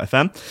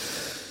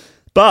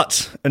Threshold.fm.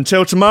 But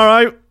until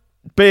tomorrow,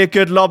 be a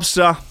good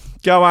lobster.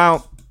 Go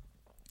out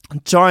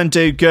and try and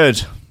do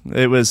good.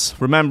 It was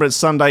Remembrance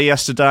Sunday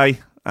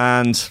yesterday,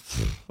 and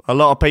a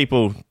lot of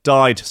people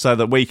died so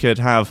that we could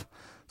have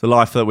the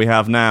life that we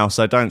have now.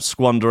 So don't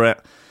squander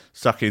it,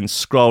 stuck in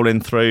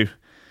scrolling through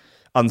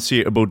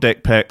unsuitable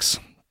dick pics.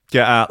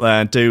 Get out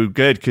there and do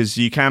good, because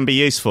you can be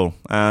useful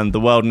and the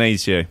world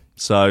needs you.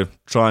 So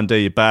try and do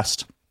your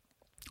best.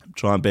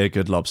 Try and be a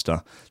good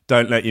lobster.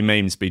 Don't let your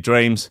memes be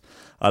dreams.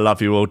 I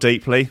love you all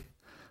deeply.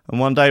 And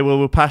one day we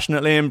will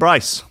passionately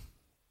embrace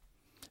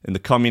in the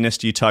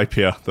communist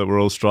utopia that we're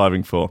all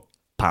striving for.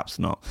 Perhaps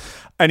not.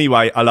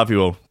 Anyway, I love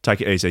you all.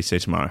 Take it easy. See you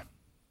tomorrow.